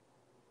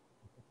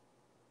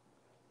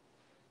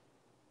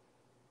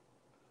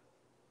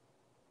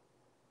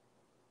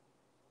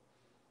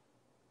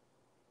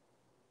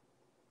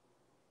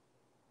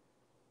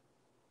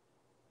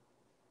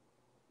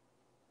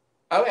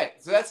 Okay,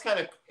 so that's kind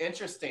of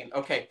interesting.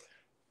 Okay,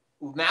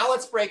 now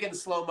let's break into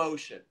slow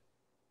motion.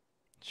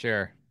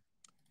 Sure.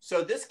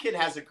 So this kid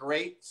has a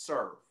great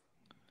serve,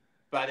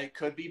 but it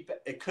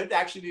could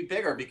actually be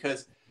bigger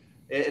because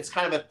it's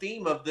kind of a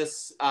theme of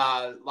this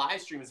live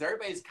stream is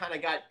everybody's kind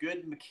of got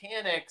good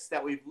mechanics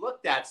that we've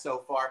looked at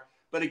so far.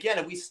 But again,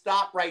 if we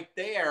stop right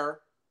there,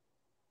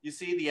 you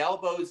see the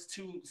elbows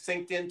too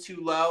synced in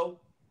too low.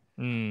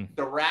 The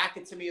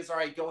racket to me is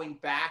already going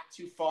back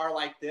too far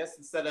like this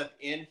instead of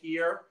in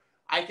here.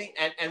 I think,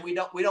 and we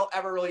don't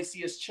ever really see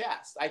his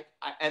chest.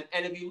 And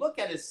if you look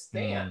at his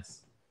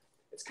stance,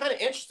 it's kind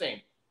of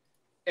interesting.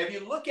 If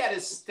you look at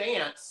his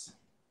stance,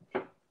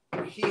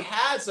 he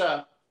has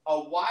a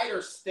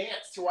wider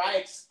stance to where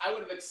I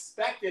would have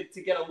expected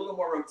to get a little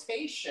more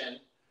rotation,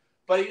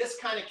 but he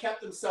just kind of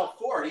kept himself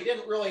forward. He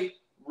didn't really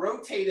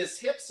rotate his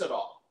hips at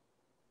all.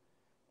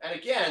 And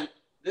again,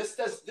 this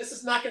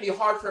is not going to be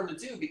hard for him to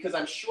do because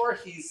I'm sure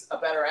he's a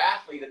better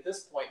athlete at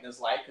this point in his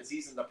life because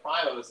he's in the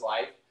prime of his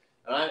life.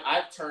 And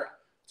I've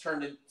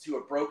turned into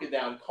a broken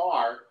down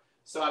car.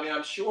 So, I mean,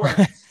 I'm sure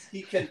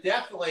he can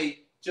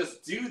definitely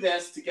just do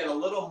this to get a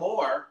little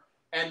more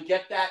and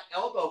get that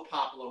elbow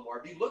pop a little more.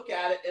 If you look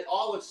at it, it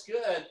all looks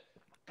good.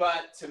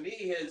 But to me,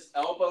 his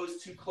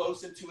elbow's too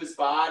close into his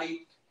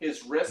body.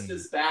 His wrist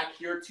is back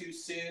here too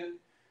soon.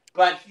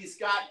 But he's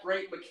got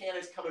great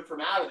mechanics coming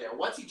from out of there.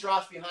 Once he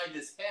drops behind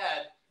his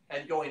head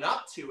and going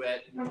up to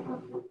it,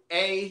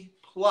 A+.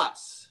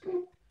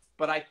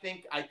 But I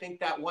think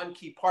that one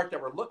key part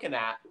that we're looking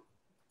at.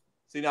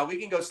 See, now we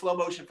can go slow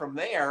motion from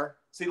there.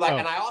 See, and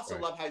I also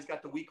love how he's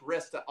got the weak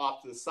wrist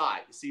off to the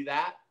side. You see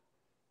that?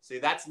 See,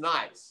 that's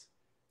nice.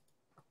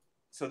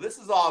 So this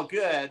is all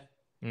good.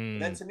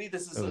 And then to me,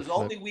 this is his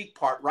only weak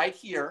part right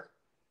here.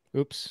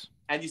 Oops.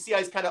 And you see how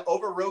he's kind of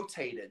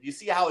over-rotated. You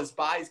see how his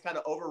body's kind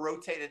of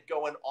over-rotated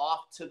going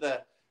off to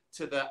the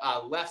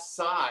left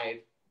side.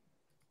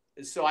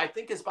 So I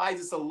think his body's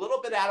just a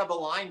little bit out of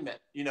alignment,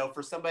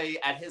 for somebody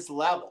at his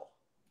level.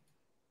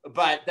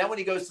 But then when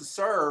he goes to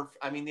serve,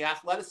 I mean, the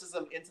athleticism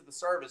into the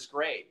serve is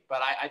great.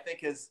 But I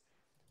think his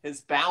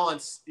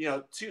balance,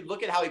 too,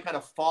 look at how he kind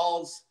of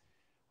falls.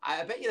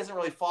 I bet he doesn't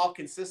really fall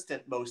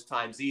consistent most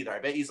times either. I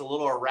bet he's a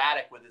little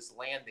erratic with his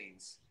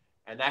landings,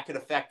 and that could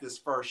affect his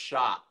first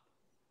shot.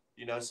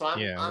 So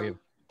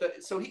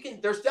so he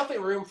can. There's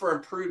definitely room for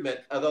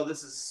improvement, although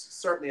this is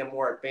certainly a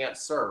more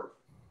advanced serve.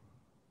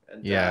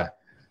 And, we have.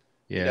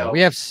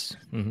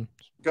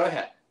 Go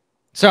ahead.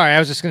 Sorry, I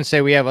was just going to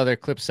say we have other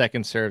clip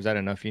second serves. I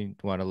don't know if you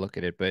want to look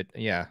at it, but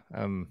yeah,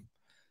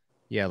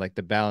 like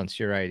the balance.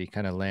 You're right. He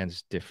kind of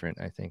lands different.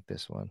 I think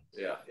this one.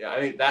 Yeah.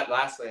 I mean that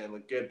last land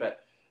looked good,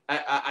 but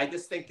I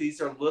just think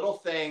these are little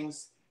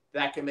things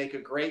that can make a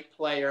great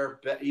player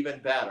even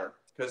better.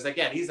 because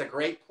again, he's a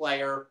great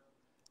player.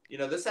 You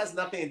know, this has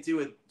nothing to do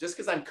with just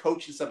because I'm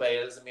coaching somebody,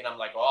 it doesn't mean I'm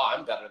like, oh,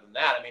 I'm better than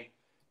that. I mean,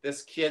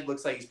 this kid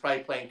looks like he's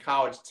probably playing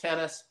college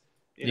tennis.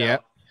 You know,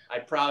 Yep. I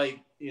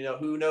probably, you know,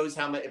 who knows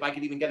how many, if I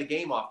could even get a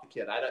game off the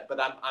kid. But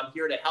I'm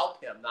here to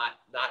help him, not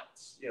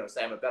you know,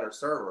 say I'm a better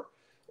server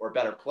or a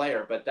better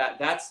player. But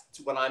that's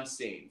what I'm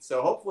seeing.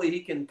 So hopefully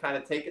he can kind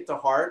of take it to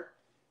heart,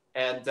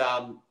 and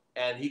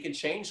he can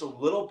change a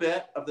little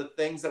bit of the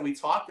things that we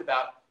talked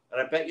about.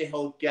 And I bet you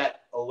he'll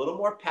get a little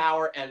more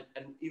power, and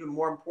even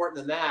more important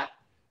than that,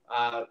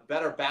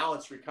 better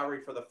balance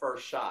recovery for the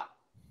first shot.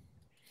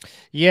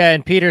 Yeah,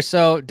 and Peter,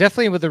 so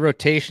definitely with the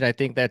rotation, I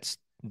think that's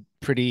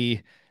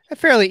pretty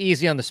fairly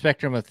easy on the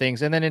spectrum of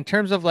things. And then in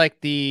terms of like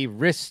the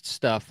wrist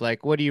stuff,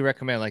 like what do you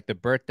recommend? Like the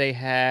birthday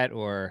hat,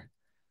 or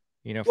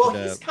for Well,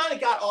 he's the kind of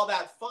got all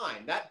that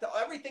fine.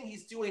 Everything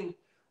he's doing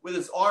with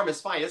his arm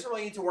is fine. He doesn't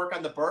really need to work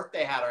on the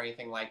birthday hat or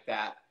anything like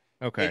that.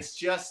 okay. It's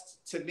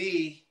just, to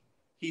me,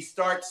 he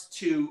starts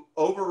to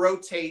over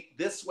rotate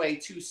this way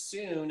too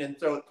soon, and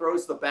so it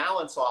throws the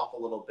balance off a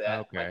little bit.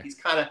 Okay. Like he's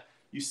kind of,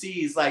 you see,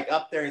 he's like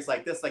up there. He's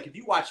like this. Like if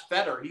you watch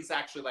Federer, he's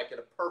actually like in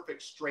a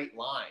perfect straight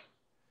line.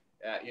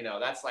 You know,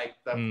 that's like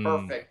the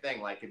perfect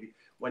thing. Like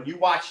when you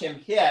watch him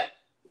hit,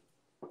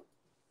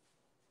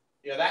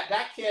 you know,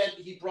 that kid,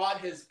 he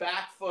brought his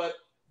back foot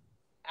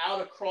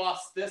out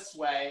across this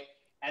way,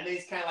 and then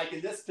he's kind of like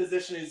in this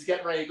position. He's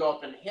getting ready to go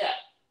up and hit,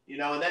 you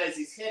know, and then as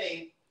he's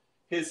hitting,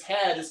 his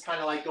head is kind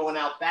of like going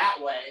out that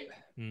way,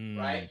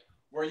 right?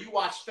 Where you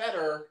watch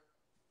Federer,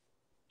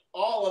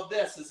 all of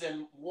this is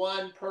in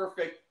one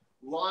perfect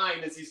line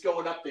as he's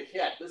going up the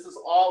hit. This is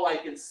all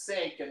like in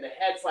sync, and the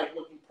head's like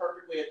looking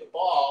perfectly at the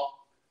ball.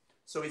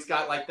 So he's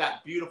got like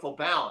that beautiful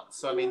balance.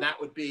 So, I mean, that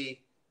would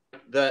be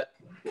the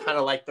kind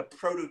of like the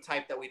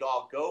prototype that we'd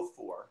all go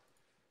for,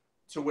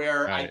 to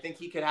where I think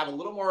he could have a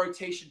little more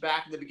rotation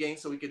back in the beginning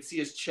so we could see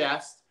his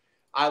chest.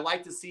 I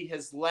like to see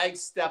his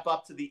legs step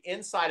up to the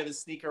inside of his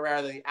sneaker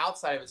rather than the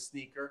outside of his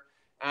sneaker.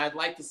 And I'd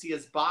like to see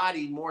his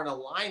body more in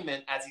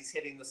alignment as he's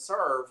hitting the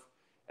serve.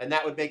 And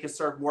that would make his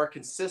serve more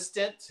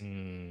consistent.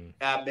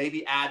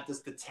 Maybe add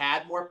just a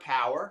tad more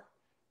power.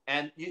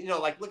 And, you know,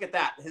 like, look at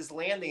that. His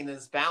landing and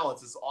his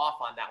balance is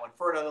off on that one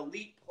for an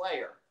elite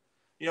player.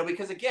 You know,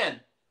 because, again,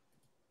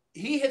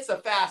 he hits a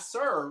fast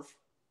serve.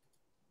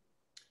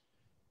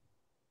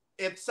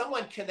 If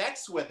someone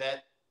connects with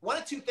it, one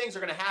of two things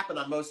are going to happen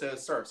on most of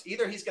those serves.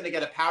 Either he's going to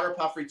get a powder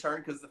puff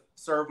return because the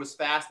serve was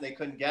fast and they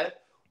couldn't get it,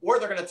 or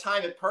they're going to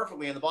time it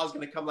perfectly and the ball's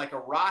going to come like a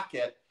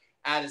rocket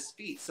at his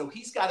feet. So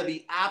he's got to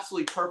be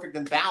absolutely perfect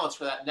and balanced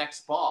for that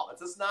next ball.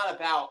 It's just not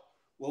about,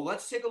 well,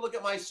 let's take a look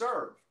at my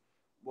serve.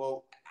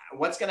 Well,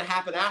 what's going to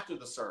happen after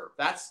the serve?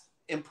 That's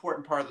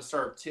important part of the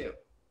serve too.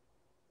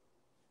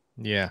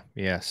 Yeah.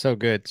 So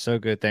good.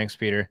 Thanks,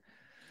 Peter.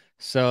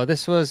 So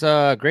this was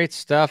great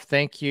stuff.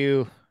 Thank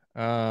you.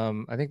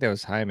 I think that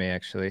was Jaime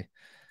actually.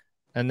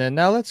 And then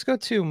now let's go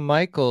to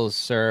Michael's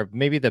serve.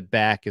 Maybe the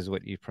back is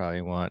what you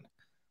probably want.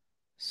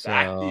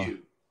 So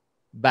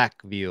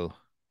back view.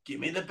 Give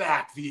me the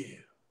back view.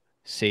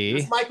 See?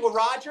 Is this Michael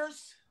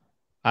Rogers?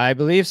 I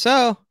believe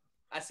so.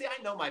 I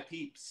know my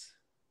peeps.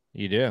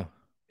 You do?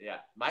 Yeah.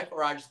 Michael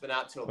Rogers has been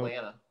out to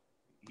Atlanta.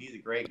 He's a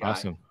great guy.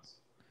 Awesome.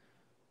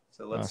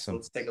 So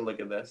let's take a look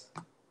at this.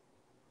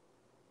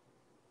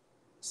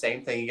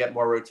 Same thing. You get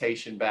more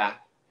rotation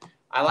back.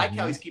 I like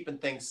how he's keeping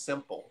things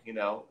simple, you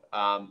know.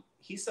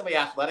 He's somebody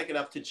athletic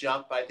enough to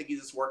jump, but I think he's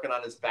just working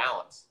on his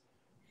balance.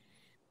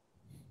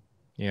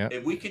 Yeah.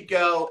 If we could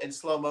go in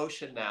slow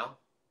motion now.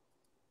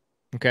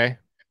 Okay.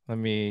 Let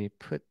me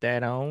put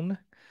that on.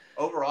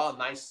 Overall,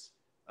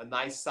 a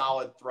nice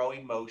solid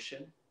throwing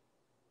motion.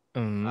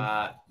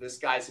 This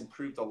guy's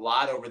improved a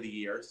lot over the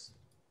years.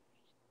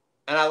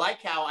 And I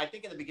like how, I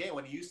think in the beginning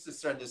when he used to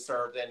start to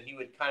serve, then he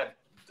would kind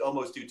of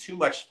almost do too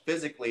much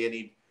physically and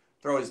he'd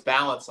throw his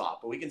balance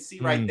off. But we can see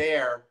right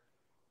there,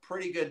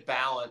 pretty good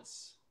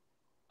balance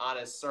on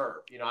his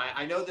serve. You know,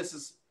 I know this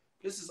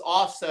is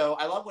also,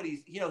 I love what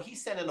he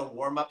sent in a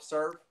warm-up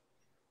serve.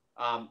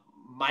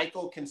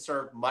 Michael can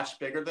serve much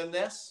bigger than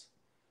this.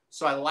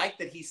 So I like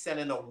that he sent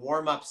in a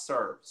warm-up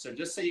serve. So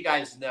just so you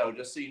guys know,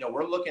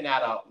 we're looking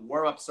at a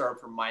warm-up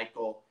serve from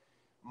Michael.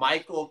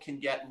 Michael can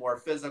get more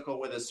physical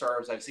with his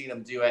serves. I've seen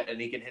him do it, and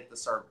he can hit the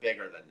serve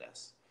bigger than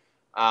this.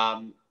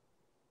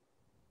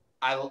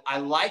 I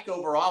like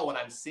overall what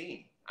I'm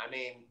seeing. I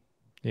mean,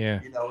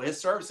 yeah, you know, his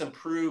serve's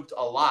improved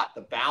a lot.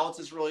 The balance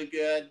is really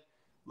good.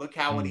 Look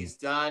how what he's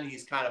done.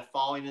 He's kind of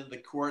falling into the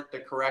court the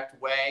correct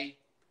way.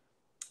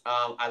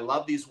 I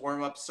love these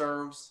warm-up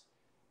serves.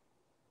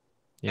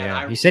 Yeah, and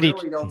I he said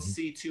really don't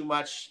see too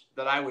much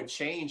that I would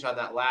change on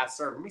that last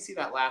serve. Let me see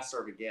that last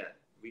serve again.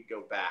 We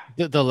go back.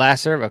 The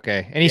last serve,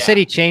 okay. And he said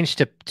he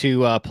changed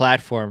to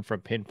platform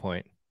from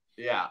pinpoint.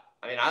 Yeah,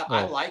 I mean,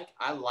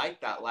 I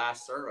like that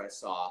last serve I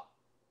saw.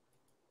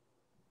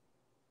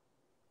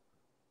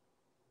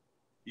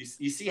 You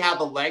see how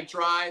the leg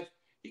drive?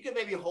 He could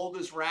maybe hold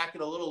his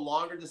racket a little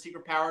longer than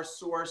Secret Power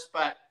Source,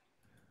 but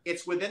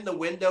it's within the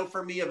window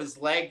for me of his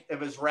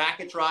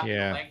racket drop and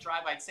the leg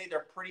drive. I'd say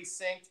they're pretty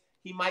synced.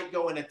 he might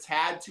go in a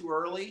tad too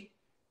early,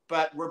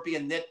 but we're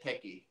being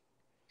nitpicky.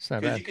 It's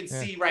not Because you bad. can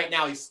Yeah. see right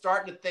now he's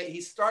starting to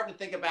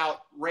think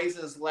about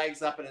raising his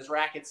legs up and his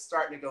racket's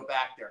starting to go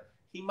back there.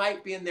 He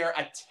might be in there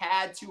a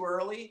tad too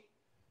early,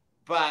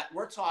 but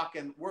we're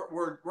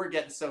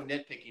getting so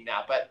nitpicky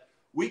now. But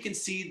we can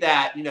see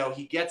that,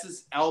 he gets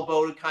his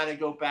elbow to kind of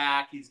go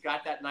back. He's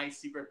got that nice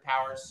secret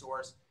power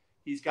source.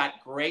 He's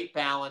got great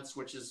balance,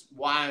 which is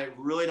why I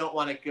really don't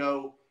want to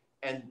go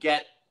and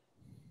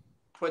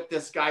put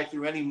this guy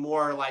through any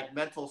more like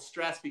mental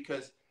stress,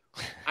 because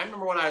I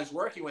remember when I was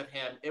working with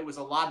him, it was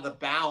a lot of the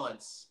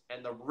balance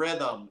and the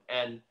rhythm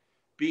and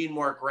being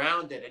more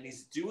grounded, and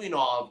he's doing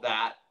all of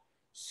that.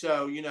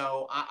 So,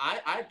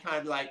 I'd kind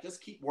of be like,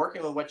 just keep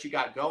working with what you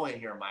got going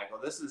here, Michael.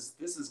 This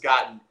has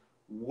gotten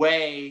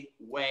way,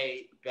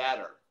 way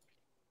better.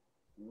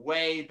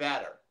 Way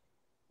better.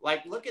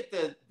 Like, look at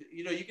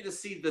you can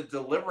just see the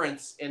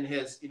deliverance in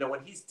his,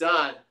 when he's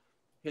done,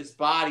 his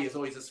body is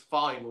always just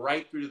falling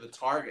right through to the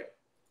target.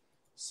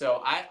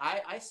 So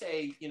I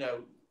say,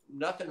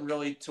 nothing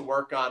really to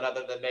work on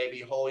other than maybe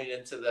holding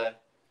into the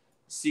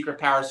secret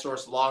power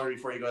source longer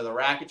before you go to the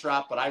racket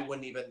drop, but I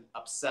wouldn't even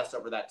obsess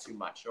over that too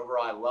much.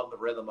 Overall, I love the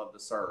rhythm of the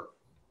serve.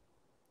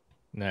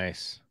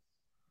 Nice.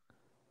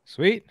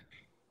 Sweet.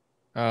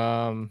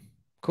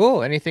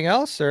 Cool. Anything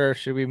else, or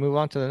should we move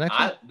on to the next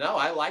one? No,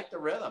 I like the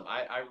rhythm.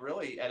 I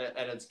really, and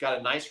it's got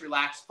a nice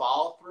relaxed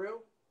follow through.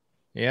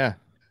 Yeah,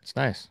 it's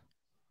nice.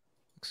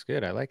 Looks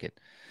good. I like it.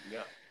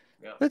 Yeah.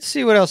 Yeah. Let's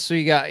see what else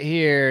we got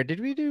here. Did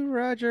we do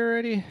Roger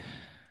already?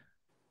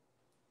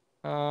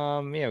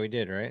 Yeah, we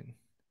did, right?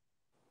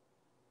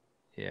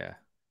 Yeah.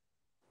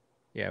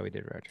 Yeah, we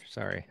did Roger.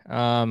 Sorry.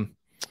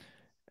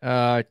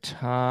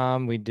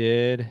 Tom, we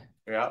did.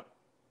 Yeah.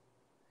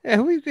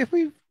 Yeah, if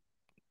we've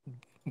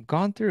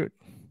gone through it.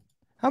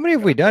 How many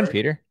have we done,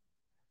 Peter?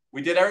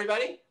 We did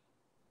everybody?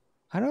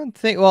 I don't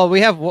think. Well,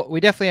 we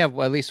definitely have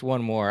at least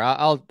one more.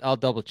 I'll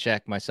double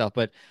check myself,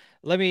 but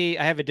I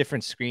have a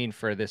different screen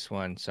for this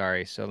one.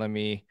 Sorry. So let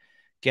me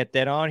get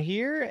that on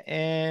here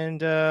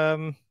and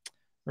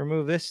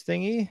remove this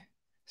thingy.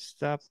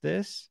 Stop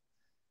this.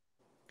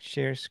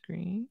 Share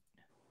screen.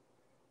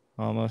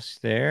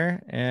 Almost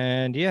there.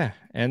 And yeah,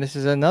 and this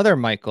is another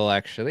Michael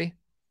actually.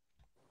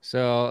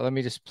 So let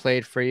me just play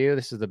it for you.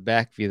 This is the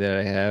back view that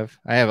I have.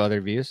 I have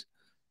other views.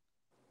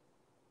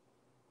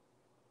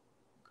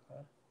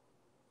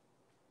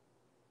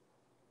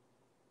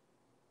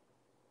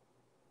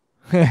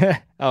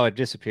 Oh, it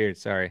disappeared.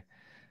 Sorry.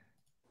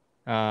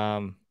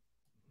 But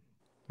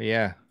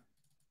yeah.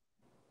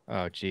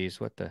 Oh, geez.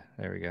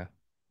 There we go.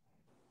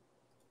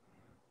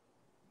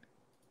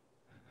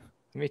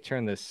 Let me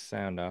turn this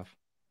sound off.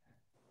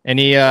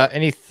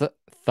 Any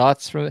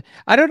thoughts from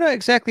I don't know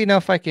exactly know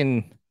if I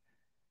can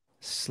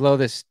slow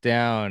this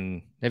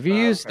down. Have you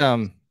used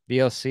Okay.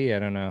 VLC? I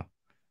don't know.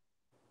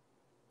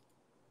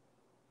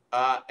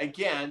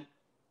 Again,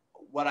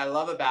 what I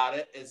love about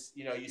it is,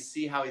 you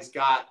see how he's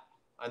got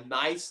a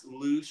nice,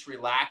 loose,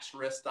 relaxed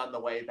wrist on the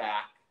way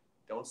back.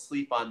 Don't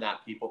sleep on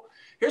that, people.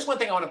 Here's one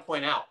thing I want to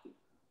point out.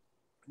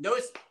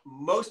 Notice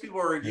most people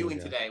are reviewing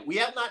today. We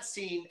have not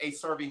seen a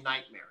serving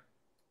nightmare.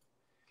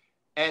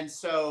 And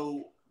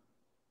so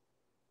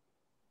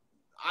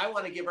I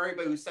want to give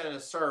everybody who sent in a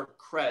serve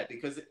credit,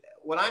 because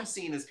what I'm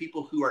seeing is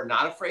people who are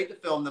not afraid to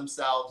film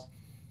themselves,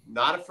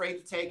 not afraid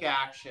to take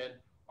action,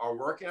 are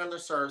working on their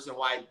serves. And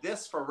why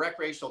this, for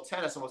recreational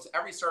tennis, almost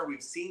every serve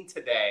we've seen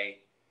today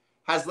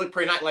has looked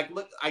pretty nice. Like,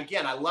 look,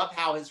 again, I love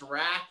how his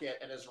racket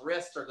and his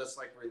wrists are just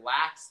like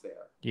relaxed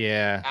there.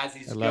 Yeah. As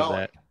he's I love going.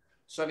 that.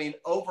 So, I mean,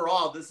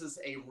 overall, this is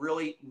a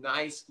really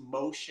nice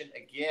motion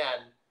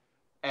again.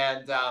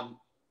 And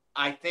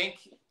I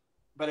think,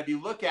 but if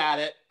you look at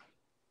it,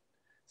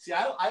 see,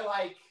 I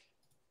like,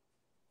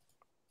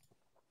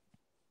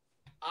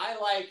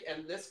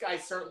 and this guy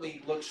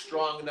certainly looks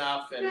strong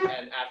enough and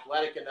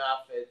athletic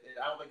enough.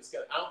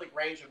 I don't think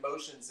range of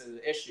motion is an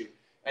issue.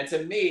 And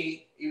to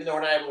me, even though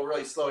we're not able to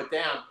really slow it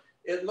down,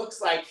 it looks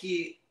like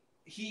he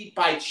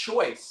by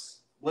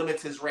choice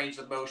limits his range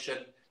of motion,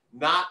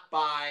 not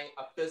by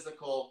a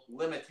physical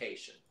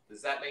limitation.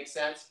 Does that make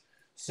sense?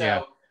 So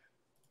yeah.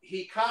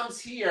 He comes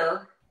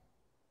here,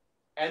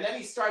 and then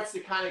he starts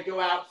to kind of go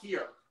out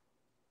here.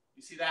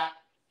 You see that?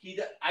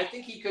 I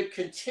think he could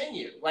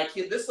continue.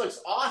 This looks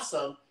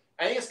awesome,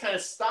 and he just kind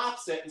of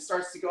stops it and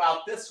starts to go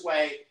out this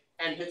way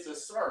and hits a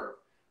serve.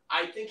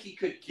 I think he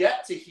could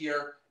get to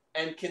here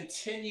and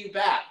continue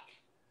back.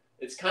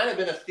 It's kind of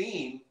been a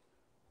theme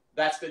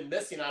that's been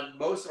missing on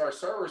most of our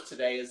servers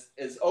today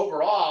is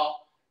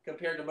overall,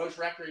 compared to most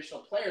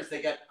recreational players,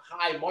 they get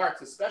high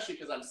marks, especially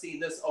because I'm seeing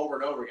this over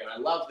and over again. I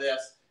love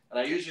this, and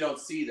I usually don't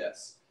see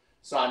this.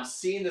 So I'm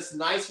seeing this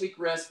nice weak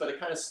wrist, but it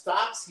kind of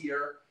stops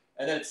here,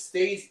 and then it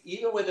stays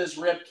even with his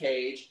rib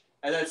cage,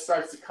 and then it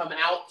starts to come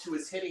out to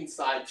his hitting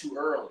side too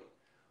early.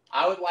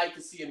 I would like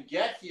to see him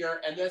get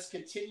here and then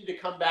continue to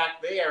come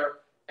back there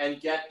and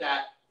get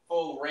that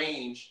full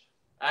range.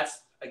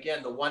 That's,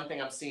 again, the one thing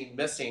I'm seeing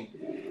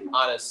missing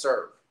on his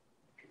serve.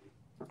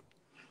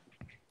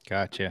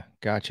 Gotcha.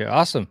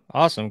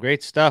 Awesome.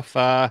 Great stuff.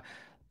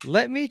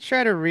 Let me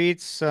try to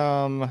read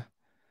some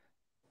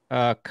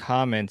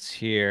comments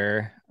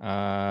here.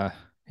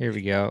 Here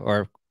we go,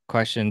 or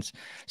questions.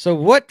 So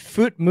what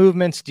foot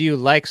movements do you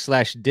like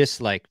slash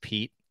dislike,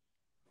 Pete?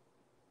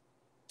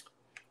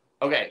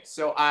 Okay,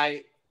 so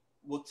I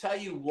will tell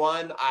you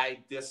one I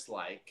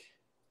dislike,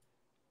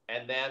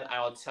 and then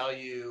I will tell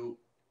you,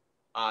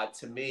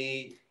 to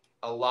me,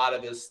 a lot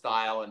of his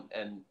style,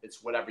 and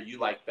it's whatever you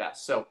like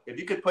best. So if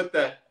you could put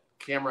the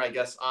camera, I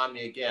guess, on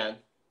me again.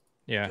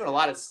 I'm Yeah. doing a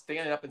lot of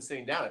standing up and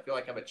sitting down. I feel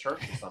like I'm at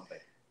church or something.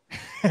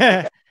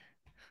 Okay.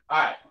 All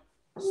right.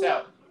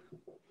 So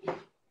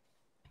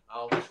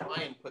I'll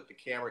try and put the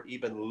camera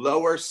even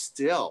lower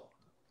still.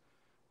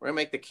 We're gonna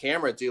make the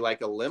camera do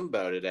like a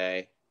limbo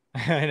today.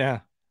 I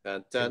know.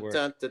 Dun Good dun work.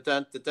 dun dun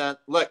dun dun. Dun.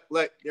 Look,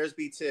 look. There's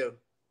B2.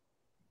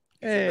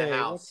 He's in the Hey,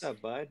 what's house.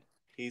 up, bud?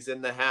 He's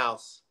in the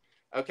house.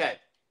 Okay.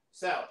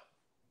 So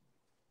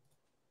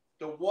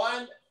the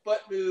one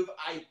foot move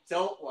I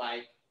don't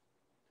like,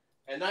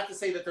 and not to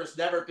say that there's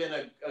never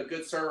been a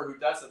good server who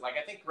does it. Like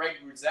I think Greg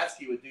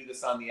Rudzeski would do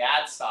this on the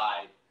ad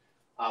side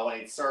when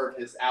he'd serve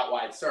his out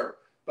wide serve.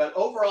 But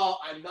overall,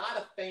 I'm not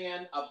a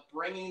fan of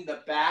bringing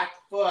the back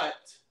foot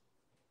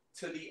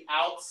to the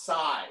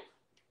outside,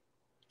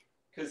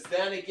 because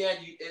then again,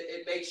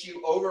 it makes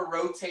you over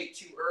rotate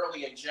too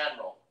early in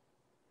general.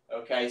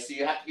 Okay, so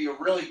you have to be a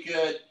really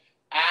good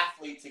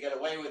athlete to get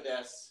away with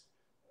this.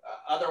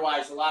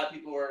 Otherwise, a lot of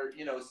people are,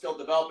 still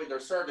developing their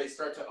serve. They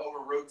start to over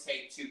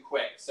rotate too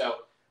quick. So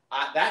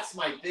that's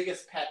my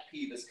biggest pet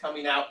peeve, is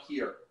coming out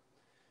here.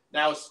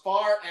 Now, as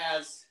far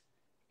as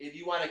if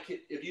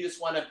you just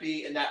want to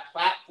be in that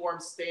platform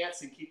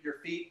stance and keep your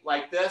feet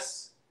like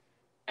this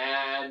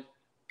and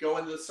go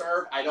into the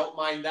serve, I don't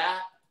mind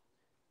that.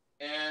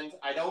 And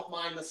I don't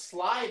mind the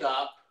slide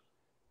up,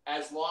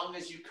 as long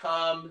as you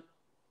come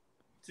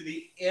to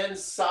the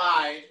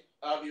inside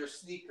of your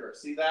sneaker.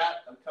 See that?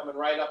 I'm coming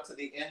right up to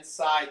the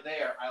inside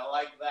there. I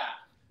like that.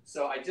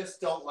 So I just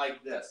don't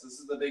like this. This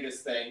is the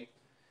biggest thing.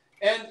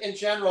 And in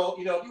general,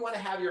 if you want to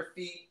have your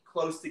feet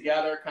close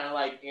together, kind of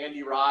like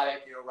Andy Roddick,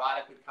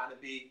 Roddick would kind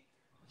of be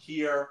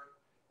here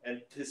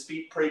and his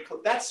feet pretty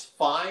close. That's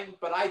fine,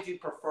 but I do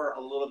prefer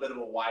a little bit of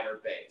a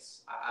wider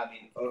base. I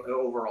mean,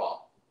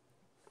 overall.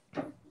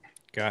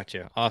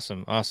 Gotcha.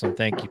 Awesome. Awesome.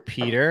 Thank you,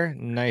 Peter.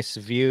 Nice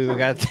view we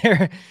got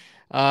there.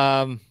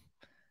 Um,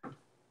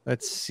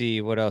 let's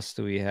see. What else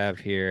do we have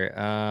here?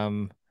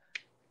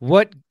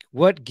 What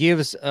what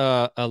gives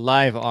a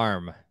live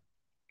arm?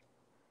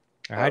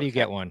 Or how do you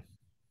Okay. get one?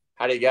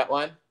 How do you get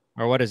one?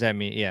 Or what does that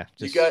mean? Yeah,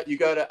 You just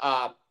go to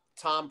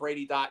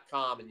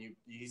TomBrady.com, and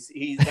he's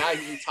now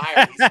he's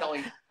retired.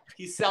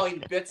 He's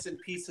selling bits and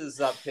pieces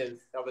of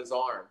his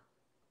arm.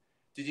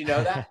 Did you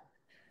know that?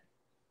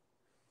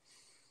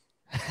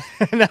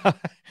 no,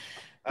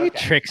 you Okay.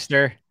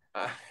 trickster.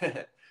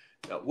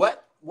 No,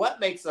 what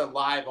makes a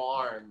live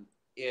arm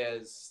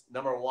is,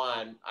 number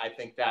one, I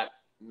think that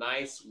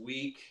nice,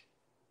 weak,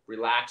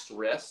 relaxed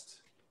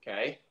wrist.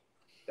 Okay,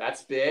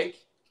 that's big.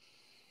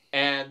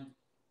 And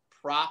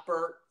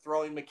proper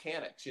throwing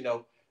mechanics.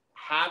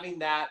 Having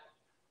that,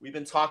 we've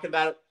been talking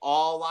about it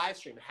all live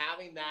stream,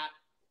 having that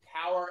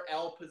power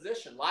L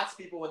position. Lots of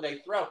people, when they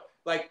throw,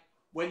 like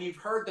when you've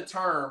heard the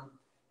term,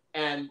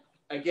 and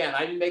again,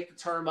 I didn't make the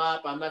term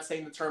up. I'm not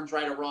saying the term's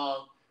right or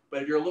wrong,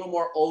 but if you're a little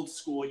more old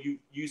school, you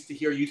used to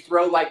hear you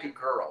throw like a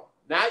girl.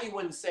 Now you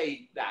wouldn't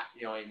say that,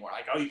 anymore.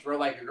 Like, oh, you throw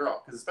like a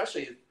girl, because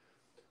especially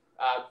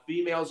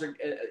females are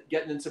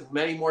getting into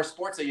many more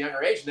sports at a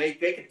younger age, and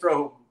they can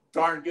throw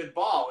darn good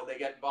ball when they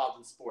get involved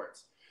in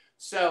sports.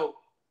 So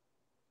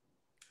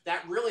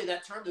that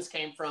term just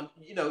came from,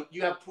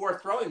 you have poor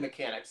throwing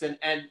mechanics, and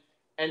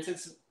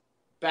since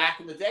back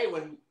in the day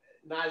when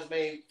not as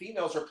many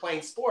females are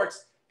playing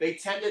sports, they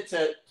tended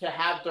to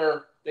have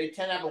a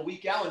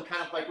weak L, and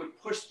kind of like would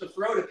push the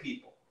throw to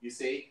people. You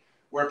see,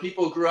 where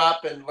people grew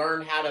up and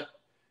learned how to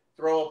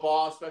throw a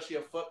ball, especially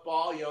a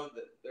football.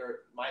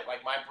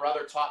 Like my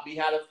brother taught me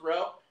how to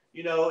throw.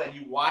 And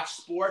you watch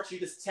sports, you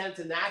just tend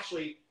to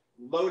naturally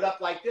load up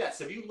like this.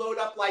 If you load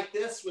up like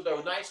this with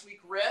a nice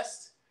weak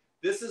wrist,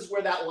 this is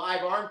where that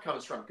live arm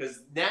comes from.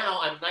 Because now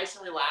I'm nice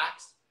and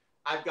relaxed.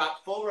 I've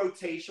got full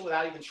rotation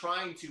without even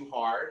trying too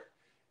hard.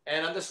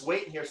 And I'm just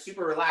waiting here,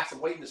 super relaxed. I'm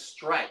waiting to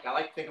strike. I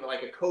like to think of it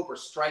like a cobra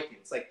striking.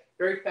 It's like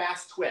very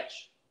fast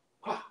twitch.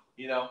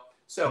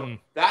 So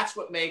that's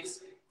what makes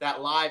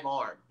that live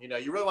arm.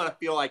 You really want to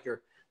feel like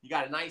you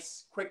got a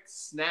nice quick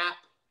snap,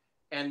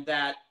 and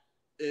that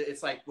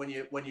it's like when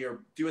you're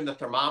doing the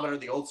thermometer,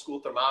 the old school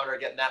thermometer,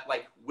 getting that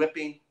like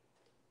whipping.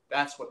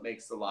 That's what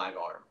makes the live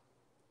arm.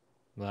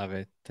 Love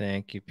it.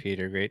 Thank you,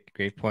 Peter.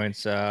 Great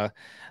points.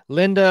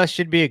 Linda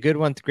should be a good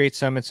one. Great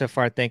summit so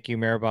far. Thank you,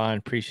 Mehrban.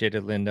 Appreciate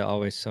it, Linda.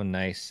 Always so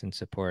nice and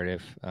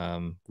supportive.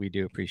 We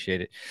do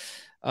appreciate it.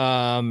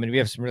 And we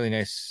have some really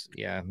nice,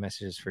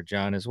 messages for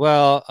John as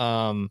well.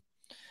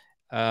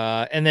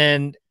 And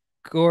then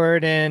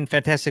Gordon,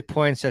 fantastic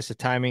points. That's the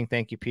timing.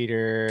 Thank you,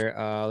 Peter.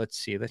 Let's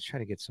see. Let's try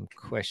to get some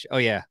questions. Oh,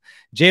 yeah.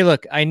 Jay,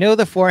 look, I know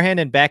the forehand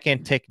and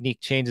backhand technique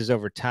changes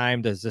over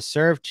time. Does the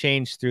serve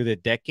change through the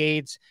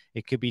decades?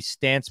 It could be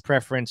stance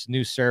preference,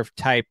 new serve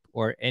type,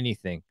 or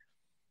anything.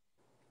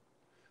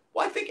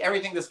 Well, I think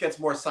everything just gets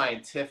more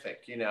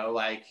scientific, you know,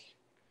 like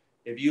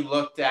if you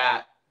looked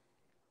at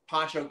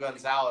Pancho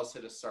Gonzalez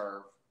hit a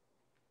serve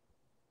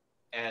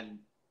and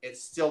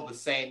it's still the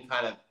same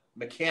kind of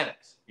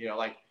mechanics, you know,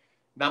 like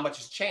not much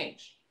has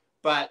changed.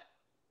 But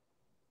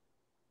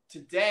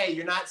today,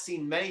 you're not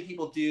seeing many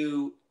people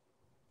do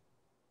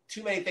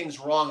too many things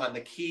wrong on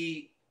the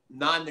key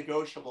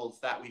non-negotiables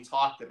that we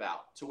talked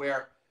about, to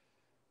where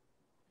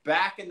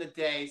back in the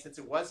day, since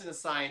it wasn't a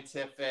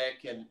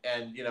scientific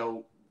and you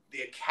know,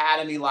 the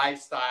academy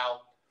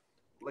lifestyle,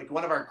 like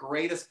one of our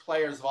greatest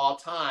players of all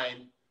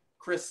time,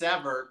 Chris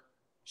Evert,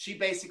 she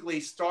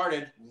basically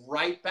started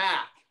right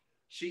back.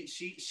 She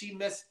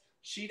missed,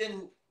 she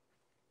didn't,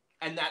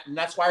 and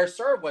that's why her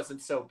serve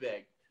wasn't so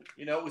big.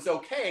 You know, it was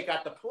okay, it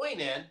got the point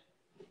in,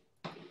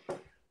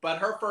 but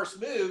her first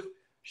move,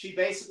 she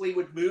basically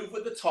would move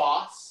with the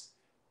toss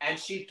and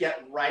she'd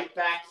get right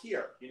back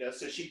here, you know,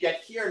 so she'd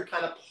get here and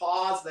kind of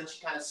pause, then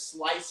she'd kind of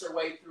slice her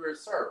way through her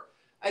serve.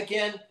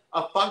 Again,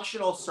 a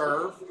functional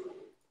serve,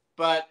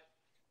 but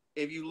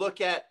if you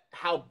look at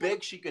how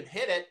big she could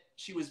hit it,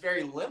 she was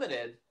very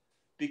limited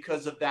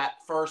because of that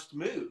first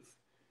move.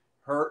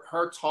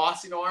 Her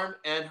tossing arm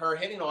and her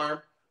hitting arm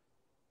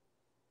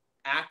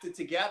acted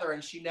together,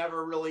 and she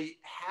never really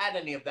had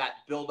any of that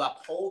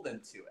build-up hold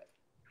into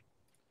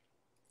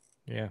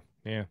it.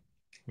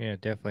 Yeah,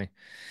 definitely.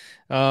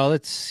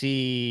 Let's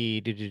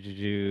see.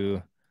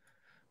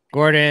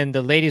 Gordon,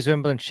 the ladies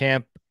Wimbledon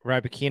champ,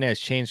 Rybakina has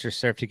changed her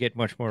serve to get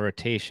much more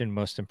rotation.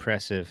 Most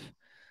impressive.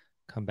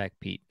 Comeback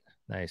Pete.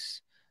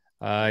 Nice.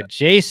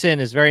 Jason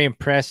is very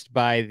impressed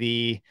by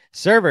the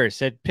servers.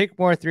 Said pick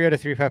more 3 out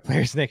of 3-5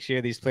 players next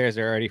year. These players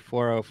are already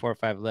 4-0,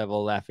 4-5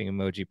 level. Laughing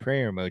emoji,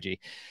 prayer emoji.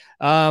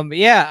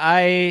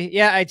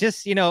 I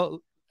just, you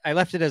know, I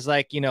left it as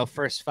like, you know,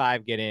 first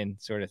 5 get in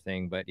sort of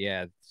thing. But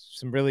yeah,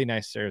 some really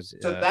nice serves.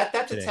 So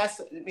that's today. a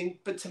test. I mean,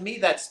 but to me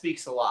that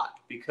speaks a lot,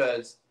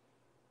 because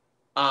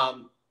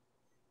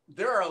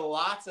there are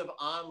lots of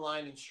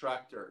online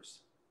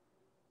instructors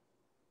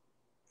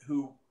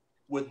who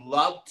would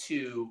love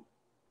to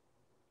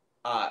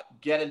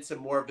get into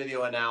more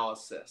video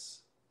analysis,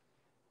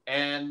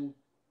 and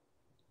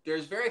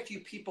there's very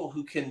few people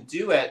who can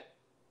do it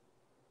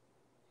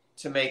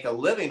to make a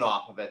living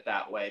off of it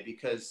that way,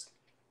 because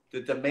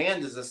the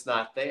demand is just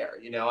not there.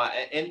 You know,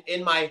 I add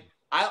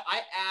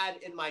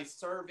in my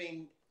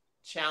serving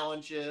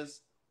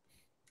challenges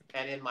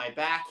and in my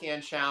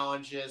backhand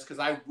challenges, because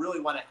I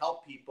really want to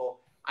help people.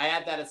 I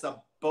add that as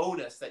a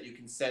bonus that you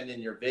can send in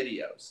your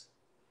videos.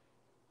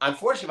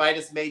 Unfortunately, I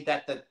just made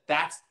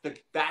that's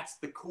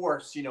the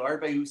course. You know,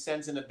 everybody who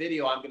sends in a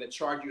video, I'm going to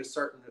charge you a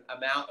certain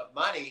amount of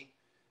money.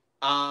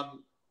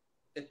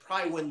 It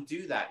probably wouldn't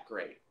do that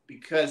great,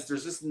 because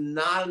there's just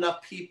not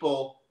enough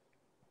people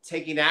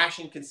taking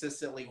action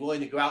consistently,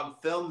 willing to go out and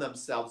film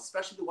themselves,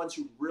 especially the ones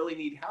who really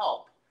need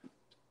help,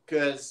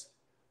 because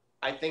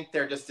I think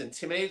they're just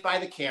intimidated by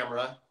the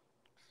camera.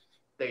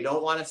 They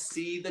don't want to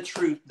see the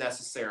truth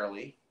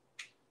necessarily.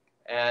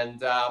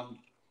 And,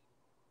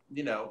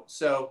 you know,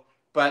 so,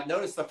 but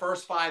notice the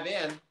first 5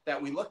 in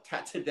that we looked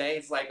at today,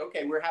 it's like,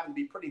 okay, we're having to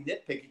be pretty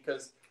nitpicky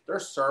because their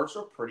serves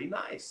are pretty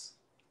nice.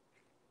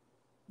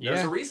 Yeah.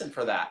 There's a reason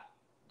for that.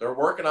 They're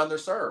working on their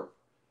serve.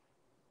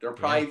 They're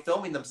probably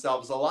filming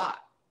themselves a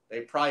lot.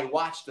 They probably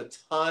watched a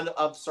ton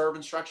of serve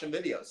instruction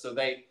videos. So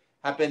they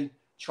have been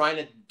trying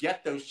to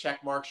get those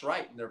check marks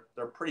right, and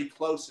they're pretty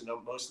close in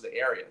most of the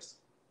areas.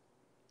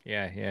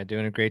 Yeah,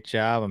 doing a great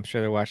job. I'm sure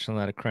they're watching a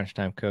lot of crunch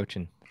time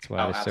coaching. That's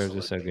why the serves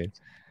are so good.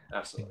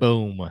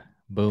 Absolutely.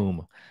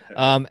 Boom.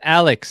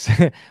 Alex,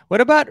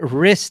 what about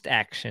wrist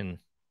action?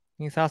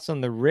 Any thoughts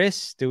on the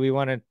wrist? Do we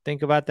want to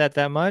think about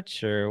that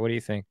much, or what do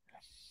you think?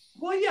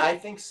 Well, yeah, I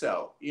think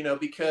so. You know,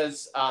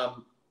 because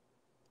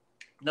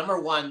number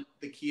one,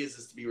 the key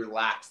is to be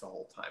relaxed the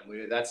whole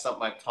time. That's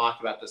something I've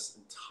talked about this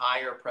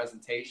entire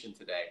presentation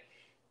today,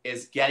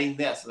 is getting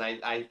this.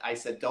 And I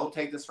said, don't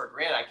take this for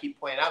granted. I keep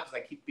pointing out,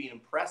 because I keep being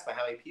impressed by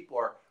how many people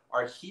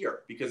are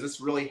here, because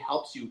this really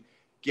helps you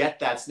get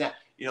that snap.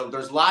 You know,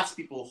 there's lots of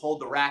people who hold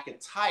the racket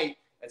tight,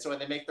 and so when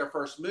they make their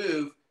first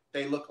move,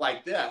 they look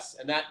like this.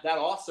 And that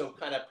also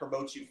kind of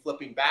promotes you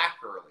flipping back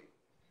early,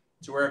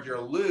 to where if you're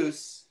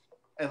loose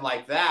and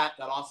like that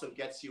also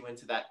gets you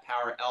into that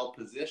power L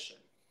position.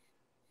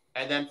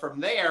 And then from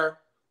there,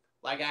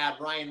 like I had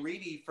Ryan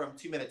Reedy from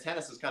 2 Minute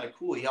Tennis, is kind of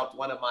cool. He helped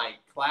one of my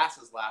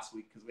classes last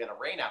week because we had a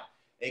rain out.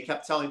 And he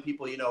kept telling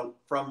people, you know,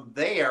 from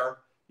there,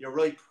 you know,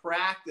 really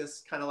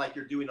practice kind of like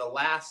you're doing a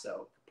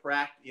lasso.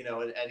 You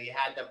know, and he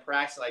had them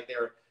practice like they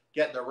were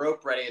getting the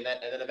rope ready, and then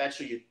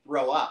eventually you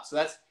throw up.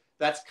 So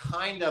that's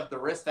kind of the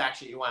wrist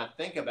action you want to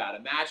think about.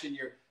 Imagine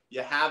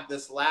you have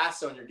this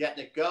lasso and you're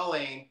getting it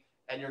going,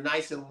 and you're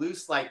nice and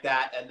loose like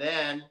that, and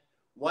then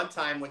one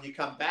time when you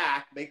come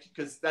back,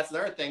 because that's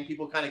another thing,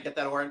 people kind of get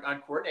that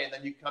uncoordinated, and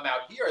then you come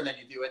out here and then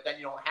you do it, then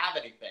you don't have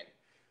anything.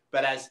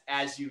 But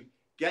as you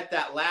get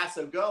that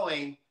lasso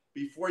going,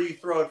 before you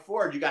throw it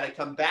forward, you got to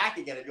come back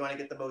again if you want to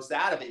get the most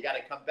out of it. You got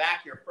to come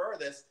back your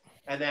furthest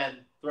and then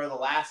throw the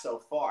lasso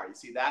far. You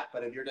see that?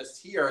 But if you're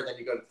just here and then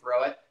you go to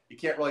throw it, you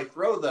can't really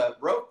throw the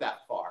rope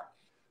that far.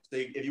 So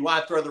if you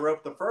want to throw the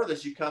rope the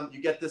furthest, you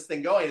get this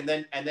thing going,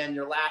 and then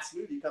your last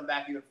move, you come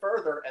back even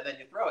further, and then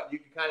you throw it. You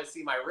can kind of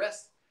see my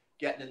wrist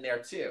getting in there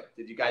too.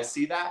 Did you guys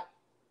see that?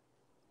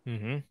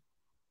 Mm-hmm.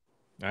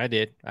 I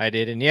did.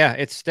 And yeah,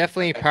 it's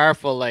definitely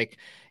powerful. Like,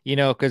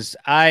 because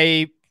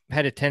I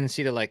had a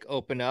tendency to like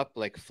open up,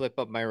 like flip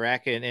up my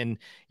racket. And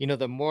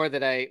the more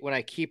that when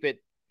I keep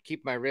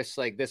my wrists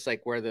like this,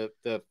 like where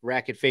the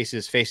racket face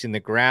is facing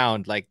the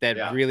ground, like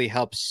that really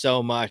helps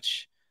so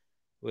much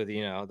with,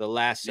 the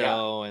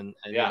lasso and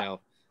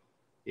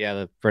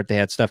the birthday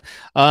hat stuff.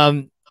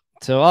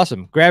 So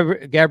awesome.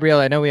 Gabrielle,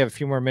 I know we have a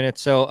few more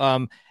minutes.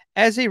 So,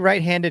 as a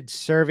right-handed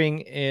serving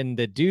in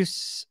the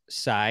deuce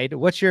side,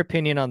 what's your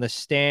opinion on the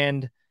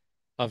stand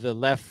of the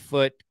left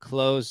foot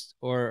closed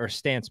or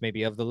stance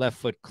maybe of the left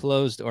foot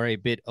closed or a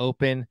bit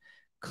open?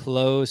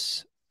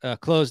 Closed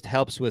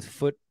helps with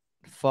foot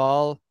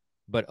fall,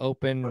 but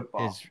open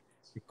is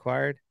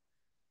required.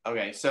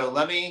 Okay, so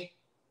let me,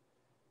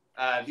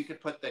 if you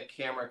could put the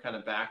camera kind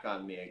of back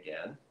on me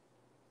again.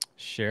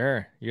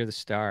 Sure, you're the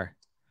star.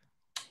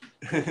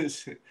 And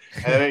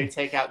then you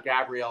take out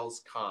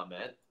Gabrielle's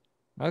comment.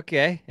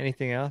 Okay,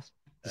 anything else?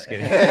 Just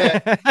kidding.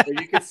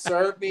 You could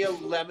serve me a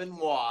lemon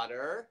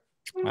water.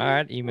 All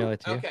right, email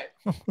it to you. Okay,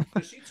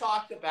 so she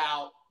talked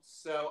about,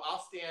 so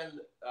I'll stand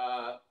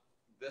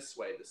this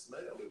way.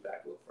 I'll move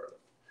back a little further.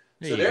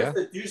 So there's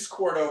the deuce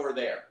court over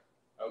there.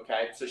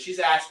 Okay, so she's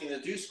asking the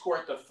deuce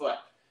court the foot.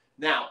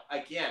 Now,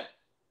 again,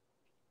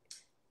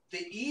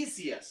 the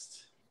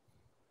easiest,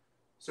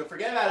 so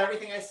forget about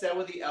everything I said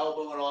with the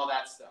elbow and all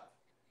that stuff.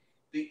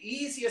 The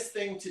easiest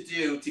thing to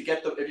do to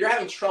get if you're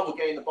having trouble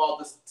getting the ball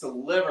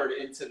delivered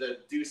into the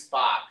deuce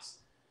box,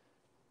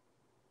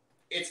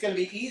 it's going to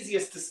be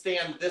easiest to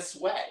stand this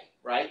way,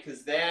 right?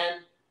 Because then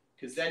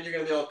you're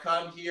going to be able to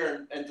come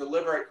here and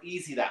deliver it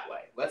easy that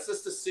way. Let's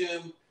just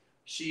assume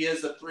she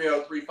is a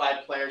 3-0,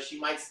 3-5 player. She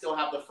might still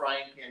have the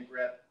frying pan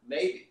grip,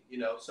 maybe,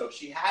 So if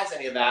she has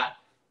any of that,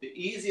 the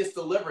easiest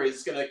delivery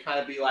is going to kind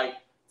of be like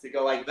to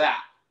go like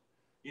that.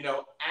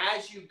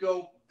 As you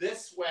go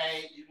this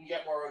way, you can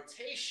get more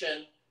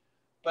rotation,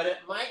 but it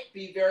might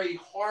be very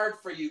hard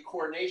for you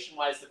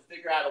coordination-wise to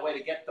figure out a way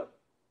to get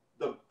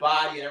the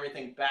body and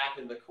everything back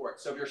in the court.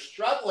 So if you're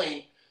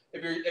struggling,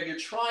 if you're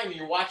trying and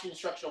you're watching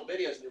instructional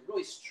videos and you're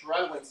really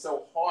struggling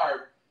so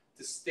hard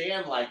to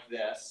stand like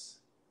this,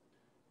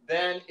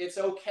 then it's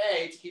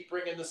okay to keep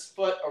bringing this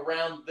foot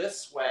around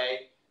this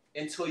way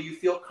until you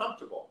feel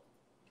comfortable.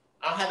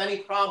 I don't have any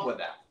problem with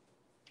that.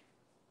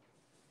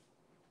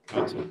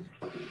 Awesome.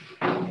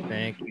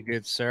 Thank you,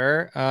 good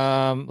sir.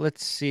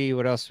 Let's see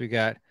what else we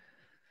got.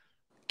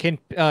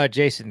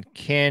 Jason,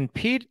 can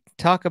Pete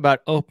talk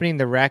about opening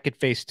the racket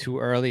face too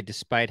early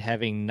despite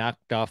having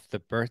knocked off the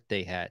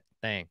birthday hat?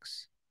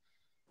 Thanks.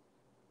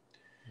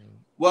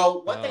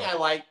 Well, one thing I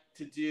like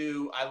to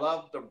do, I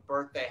love the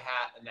birthday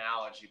hat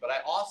analogy, but I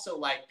also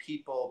like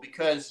people,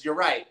 because you're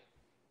right,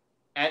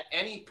 at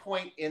any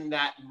point in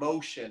that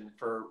motion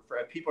for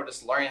people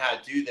just learning how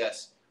to do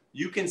this,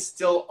 you can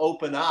still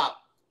open up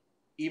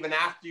even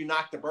after you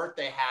knock the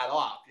birthday hat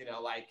off.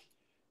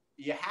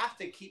 You have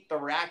to keep the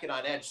racket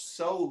on edge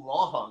so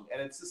long,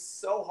 and it's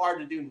just so hard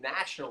to do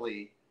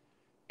naturally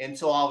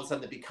until all of a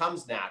sudden it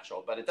becomes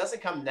natural, but it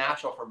doesn't come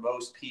natural for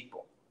most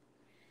people.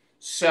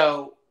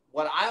 So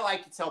what I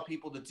like to tell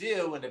people to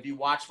do, and if you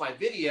watch my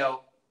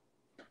video,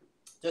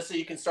 just so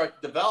you can start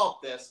to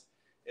develop this,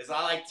 is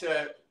I like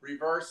to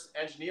reverse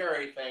engineer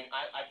everything.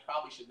 I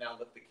probably should now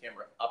lift the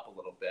camera up a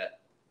little bit,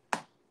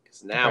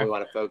 because now we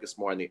want to focus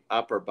more on the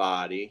upper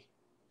body.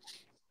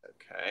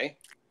 Okay.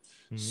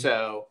 Mm-hmm.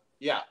 So,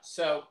 yeah.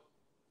 So,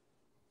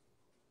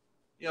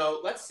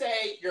 let's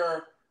say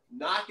you're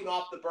knocking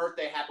off the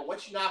birthday hat, but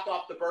once you knock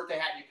off the birthday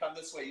hat and you come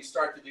this way, you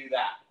start to do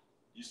that.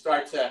 You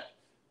start to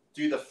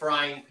do the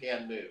frying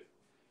pan move.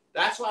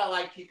 That's why I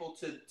like people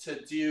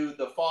to do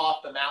the fall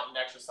off the mountain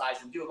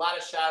exercise and do a lot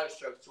of shadow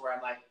strokes, to where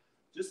I'm like,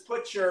 just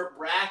put your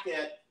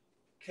racket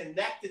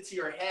connected to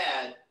your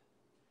head,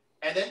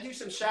 and then do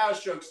some shadow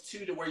strokes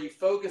too, to where you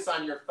focus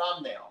on your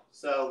thumbnail.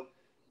 So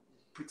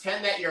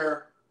pretend that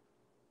your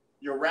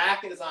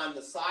racket is on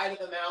the side of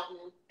the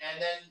mountain,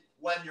 and then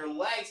when your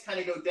legs kind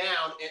of go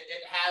down, it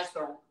has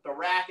the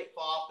racket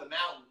fall off the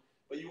mountain.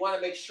 But you want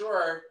to make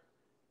sure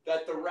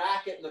that the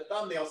racket and the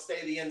thumbnail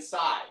stay the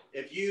inside.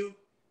 If you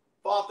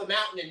fall off the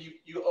mountain and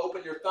you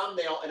open your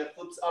thumbnail and it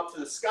flips up to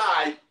the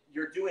sky,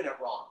 you're doing it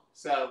wrong.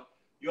 So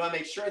you want to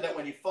make sure that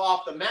when you fall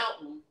off the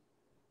mountain,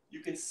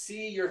 you can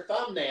see your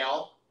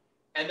thumbnail,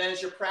 and then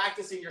as you're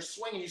practicing your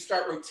swing and you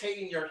start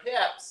rotating your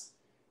hips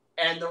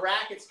and the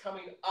racket's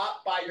coming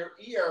up by your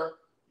ear,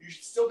 you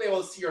should still be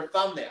able to see your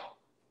thumbnail.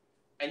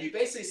 And you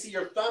basically see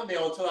your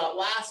thumbnail until that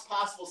last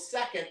possible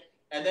second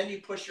and then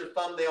you push your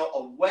thumbnail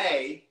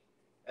away,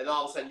 and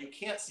all of a sudden you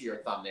can't see your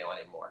thumbnail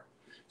anymore.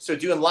 So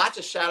doing lots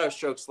of shadow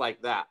strokes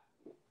like that,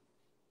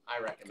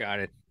 I recommend. Got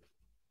it.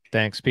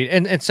 Thanks, Pete.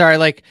 And sorry,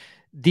 like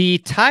the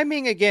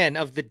timing again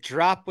of the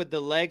drop with the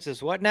legs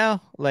is what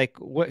now? Like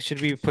what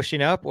should we be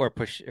pushing up or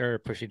pushing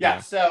Yeah,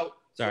 down? so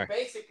Sorry.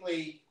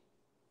 basically,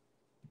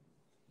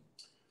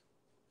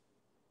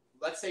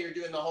 let's say you're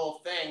doing the whole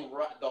thing,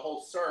 the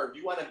whole serve.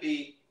 You want to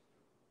be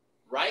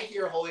right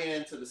here holding it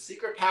into the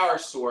secret power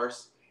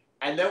source.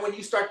 And then when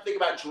you start to think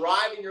about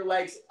driving your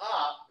legs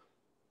up,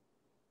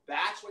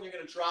 that's when you're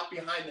going to drop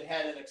behind the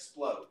head and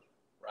explode,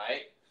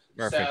 right?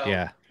 Perfect, So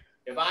yeah.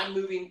 if I'm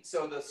moving,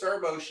 so the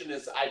serve motion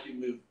is I do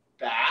move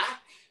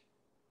back,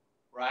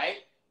 right?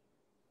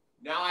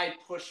 Now I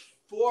push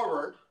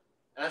forward.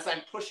 And as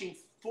I'm pushing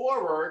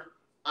forward,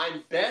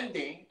 I'm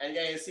bending and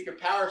getting a secret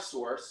power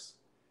source.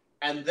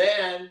 And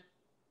then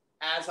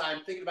as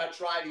I'm thinking about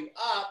driving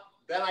up,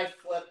 then I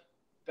flip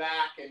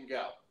back and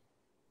go.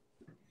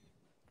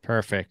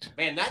 Perfect.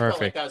 Man, that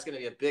felt like that was going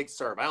to be a big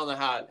serve. I don't know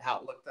how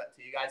it looked to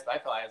you guys, but I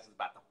felt like I was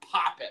about to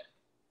pop it.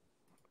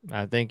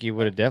 I think you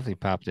would have definitely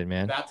popped it,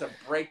 man. About to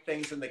break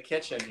things in the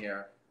kitchen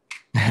here.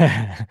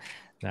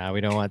 No,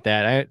 we don't want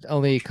that.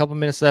 Only a couple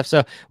minutes left.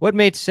 So what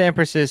made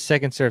Sampras's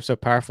second serve so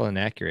powerful and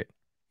accurate?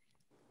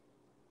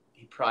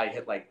 He probably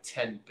hit like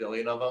 10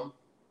 billion of them.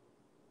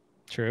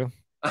 True.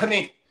 I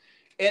mean,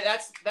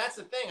 that's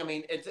the thing. I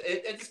mean,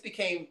 it just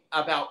became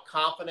about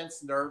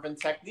confidence, nerve, and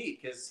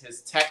technique.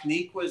 His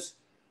technique was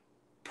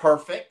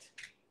perfect.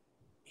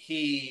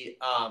 He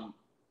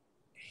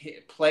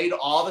played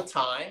all the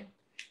time.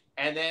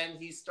 And then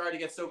he started to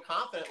get so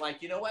confident,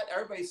 like, you know what?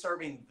 Everybody's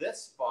serving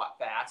this spot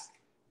fast.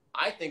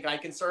 I think I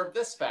can serve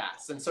this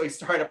fast. And so he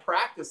started to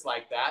practice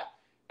like that.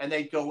 And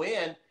they'd go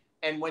in.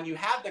 And when you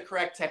have the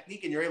correct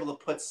technique and you're able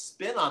to put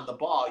spin on the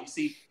ball, you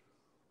see,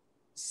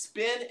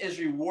 spin is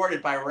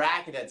rewarded by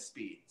racket head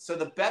speed. So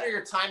the better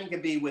your timing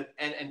can be with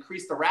and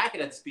increase the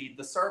racket head speed,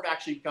 the serve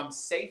actually becomes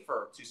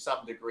safer to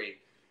some degree.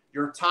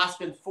 Your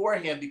topspin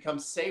forehand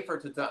becomes safer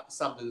to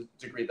some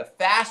degree. The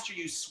faster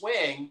you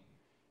swing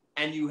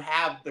and you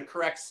have the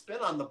correct spin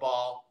on the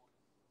ball,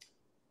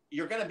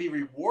 you're going to be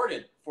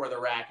rewarded for the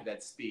racket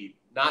head speed,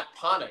 not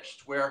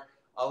punished, where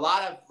a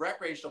lot of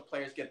recreational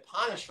players get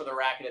punished for the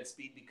racket head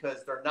speed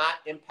because they're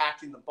not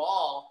impacting the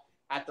ball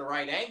at the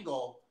right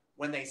angle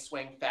when they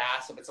swing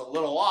fast. If it's a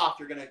little off,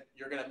 you're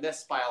gonna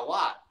miss by a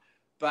lot.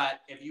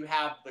 But if you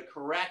have the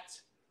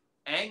correct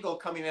angle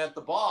coming in at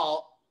the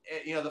ball,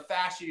 the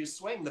faster you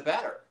swing, the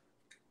better.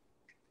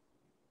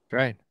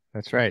 Right.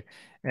 That's right.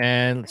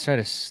 And let's try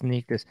to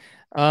sneak this.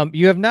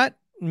 You have not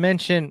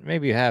mentioned,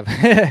 maybe you have,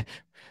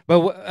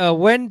 but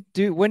when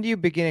do you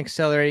begin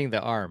accelerating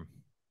the arm?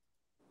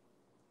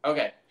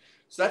 Okay,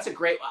 so that's a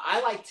great one. I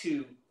like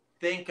to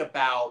think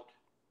about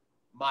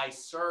my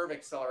serve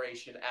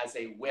acceleration as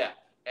a whip,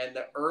 and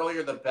the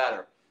earlier the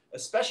better,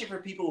 especially for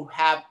people who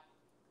have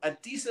a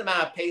decent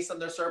amount of pace on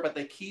their serve, but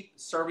they keep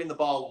serving the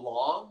ball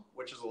long,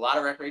 which is a lot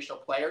of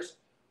recreational players.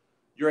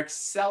 You're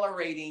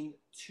accelerating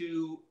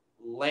too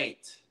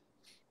late,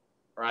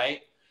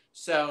 right?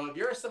 So if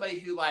you're somebody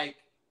who, like,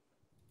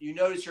 you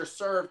notice your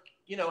serve,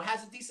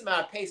 has a decent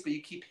amount of pace, but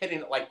you keep hitting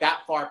it like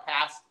that far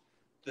past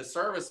the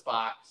service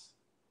box,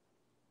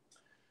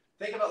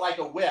 think of it like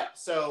a whip.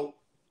 So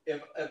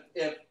if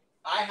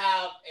I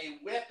have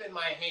a whip in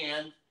my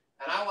hand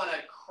and I want to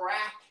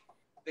crack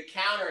the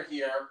counter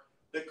here,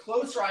 the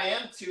closer I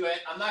am to it,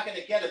 I'm not going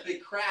to get a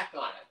big crack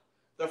on it.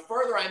 The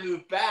further I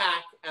move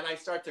back and I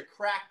start to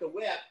crack the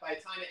whip, by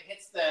the time it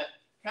hits the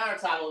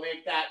countertop, it'll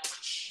make that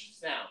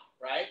sound,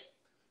 right?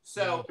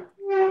 So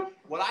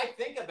what I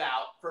think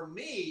about, for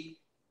me,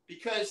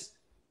 because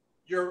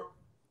your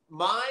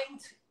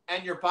mind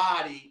and your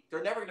body,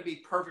 they're never going to be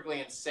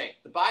perfectly in sync.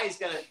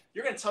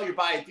 You're going to tell your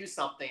body to do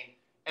something,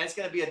 and it's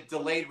going to be a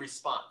delayed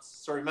response.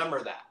 So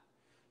remember that.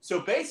 So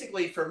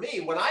basically, for me,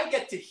 when I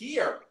get to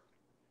here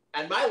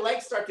and my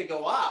legs start to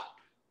go up,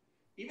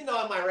 even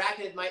though my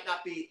racket might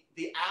not be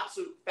the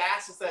absolute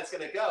fastest that it's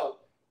going to go,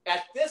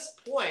 at this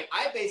point,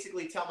 I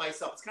basically tell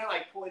myself, it's kind of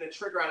like pulling a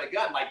trigger on a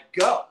gun, like,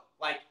 go.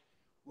 Like,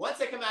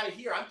 once I come out of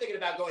here, I'm thinking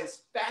about going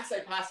as fast as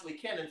I possibly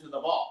can into the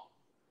ball.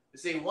 You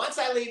see, once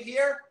I leave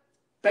here,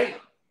 bam.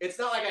 It's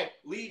not like I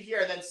leave here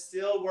and then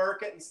still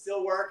work it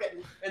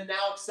and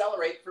now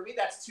accelerate. For me,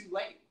 that's too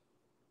late.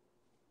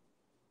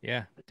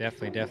 Yeah,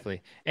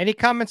 definitely. Any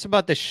comments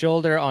about the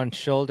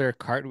shoulder-on-shoulder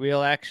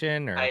cartwheel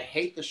action? Or I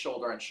hate the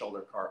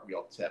shoulder-on-shoulder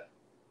cartwheel tip.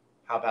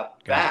 How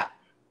about that?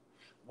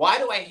 Why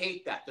do I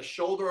hate that? The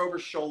shoulder over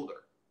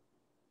shoulder.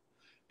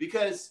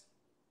 Because,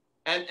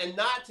 and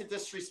not to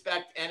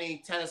disrespect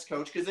any tennis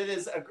coach, because it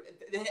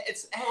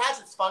has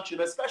its function,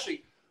 but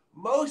especially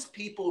most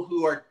people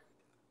who are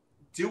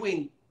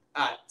doing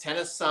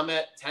Tennis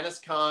Summit,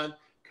 Tennis Con,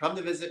 come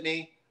to visit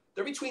me,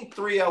 they're between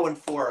 3.0 and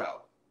 4.0.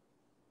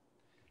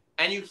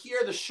 And you hear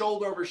the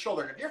shoulder over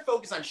shoulder. And if you're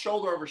focused on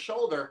shoulder over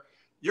shoulder,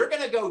 you're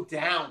going to go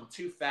down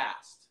too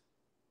fast.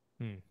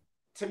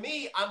 To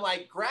me, I'm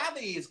like,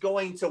 gravity is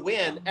going to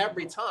win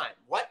every time.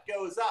 What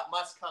goes up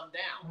must come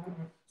down.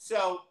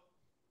 So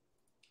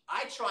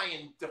I try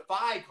and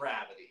defy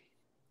gravity,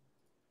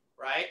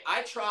 right?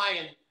 I try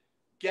and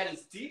get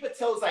as deep a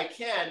toe as I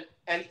can.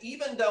 And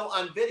even though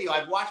on video,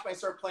 I've watched my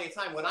serve plenty of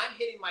time, when I'm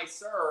hitting my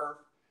serve,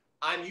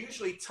 I'm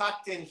usually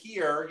tucked in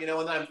here, you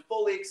know, and I'm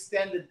fully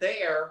extended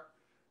there.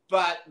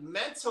 But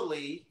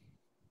mentally,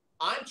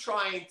 I'm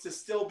trying to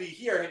still be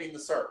here hitting the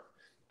serve.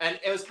 And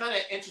it was kind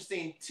of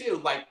interesting too.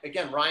 Like,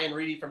 again, Ryan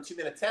Reedy from 2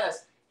 Minute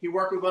Tennis, he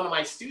worked with one of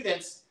my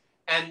students,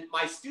 and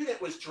my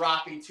student was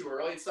dropping too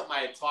early. It's something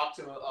I had talked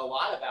to him a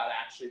lot about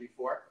actually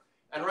before.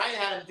 And Ryan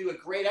had him do a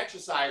great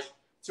exercise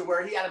to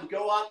where he had him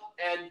go up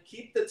and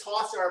keep the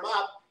toss arm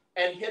up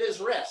and hit his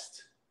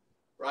wrist,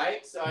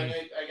 right? So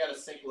I got to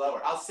sink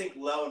lower. I'll sink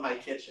low in my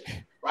kitchen,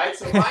 right?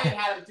 So Ryan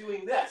had him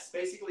doing this,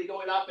 basically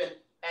going up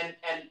and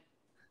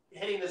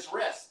hitting his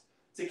wrist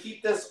to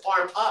keep this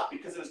arm up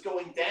because it was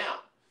going down.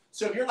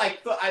 So if you're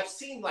like, I've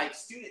seen like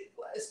students,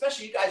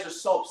 especially you guys are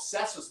so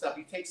obsessed with stuff,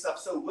 you take stuff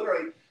so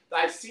literally, that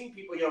I've seen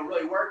people, you know,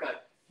 really work on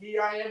it.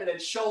 Here I am, and then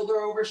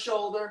shoulder over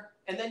shoulder,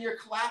 and then you're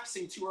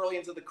collapsing too early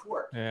into the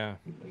court. Yeah.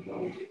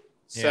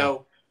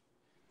 So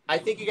I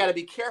think you got to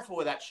be careful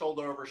with that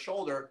shoulder over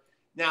shoulder.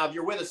 Now, if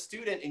you're with a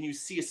student and you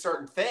see a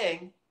certain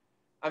thing,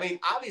 I mean,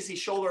 obviously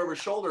shoulder over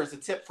shoulder is a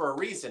tip for a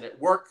reason. It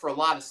worked for a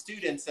lot of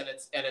students, and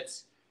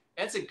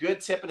it's a good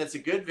tip, and it's a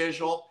good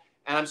visual.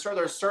 And I'm sure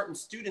there are certain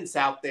students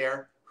out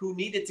there who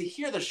needed to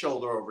hear the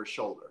shoulder over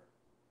shoulder,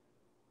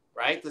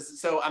 right?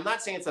 So I'm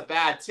not saying it's a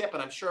bad tip,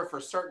 and I'm sure for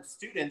certain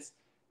students,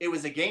 it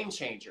was a game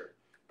changer.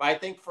 But I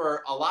think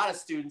for a lot of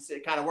students,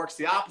 it kind of works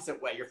the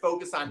opposite way. You're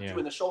focused on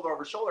doing the shoulder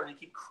over shoulder, and you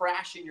keep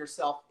crashing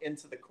yourself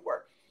into the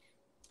court.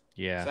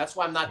 Yeah. So that's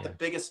why I'm not the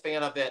biggest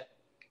fan of it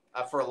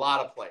for a lot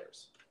of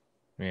players.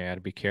 Yeah,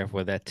 to be careful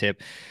with that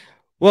tip.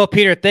 Well,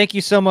 Peter, thank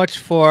you so much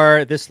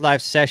for this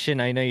live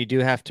session. I know you do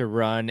have to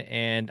run,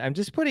 and I'm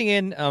just putting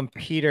in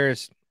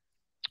Peter's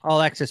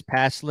all access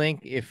pass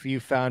link. If you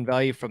found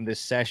value from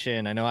this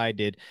session, I know I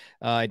did,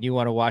 and you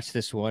want to watch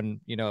this one,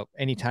 you know,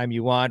 anytime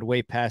you want,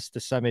 way past the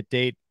summit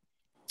date,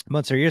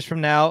 months or years from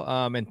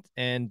now,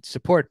 and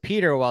support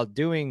Peter while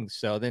doing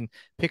so, then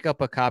pick up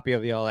a copy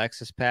of the all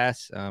access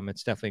pass.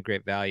 It's definitely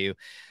great value.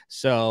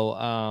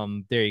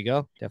 So there you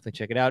go. Definitely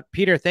check it out.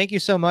 Peter, thank you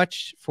so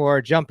much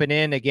for jumping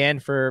in again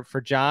for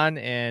John,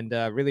 and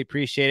really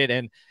appreciate it.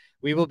 And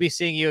we will be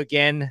seeing you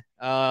again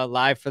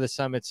live for the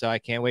summit. So I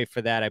can't wait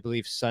for that. I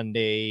believe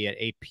Sunday at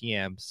 8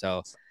 p.m.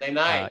 So Sunday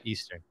night.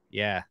 Eastern.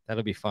 Yeah,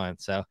 that'll be fun.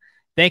 So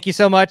thank you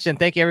so much. And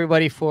thank you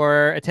everybody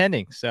for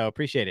attending. So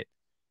appreciate it.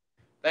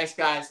 Thanks,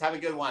 guys. Have a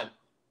good one.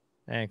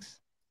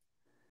 Thanks.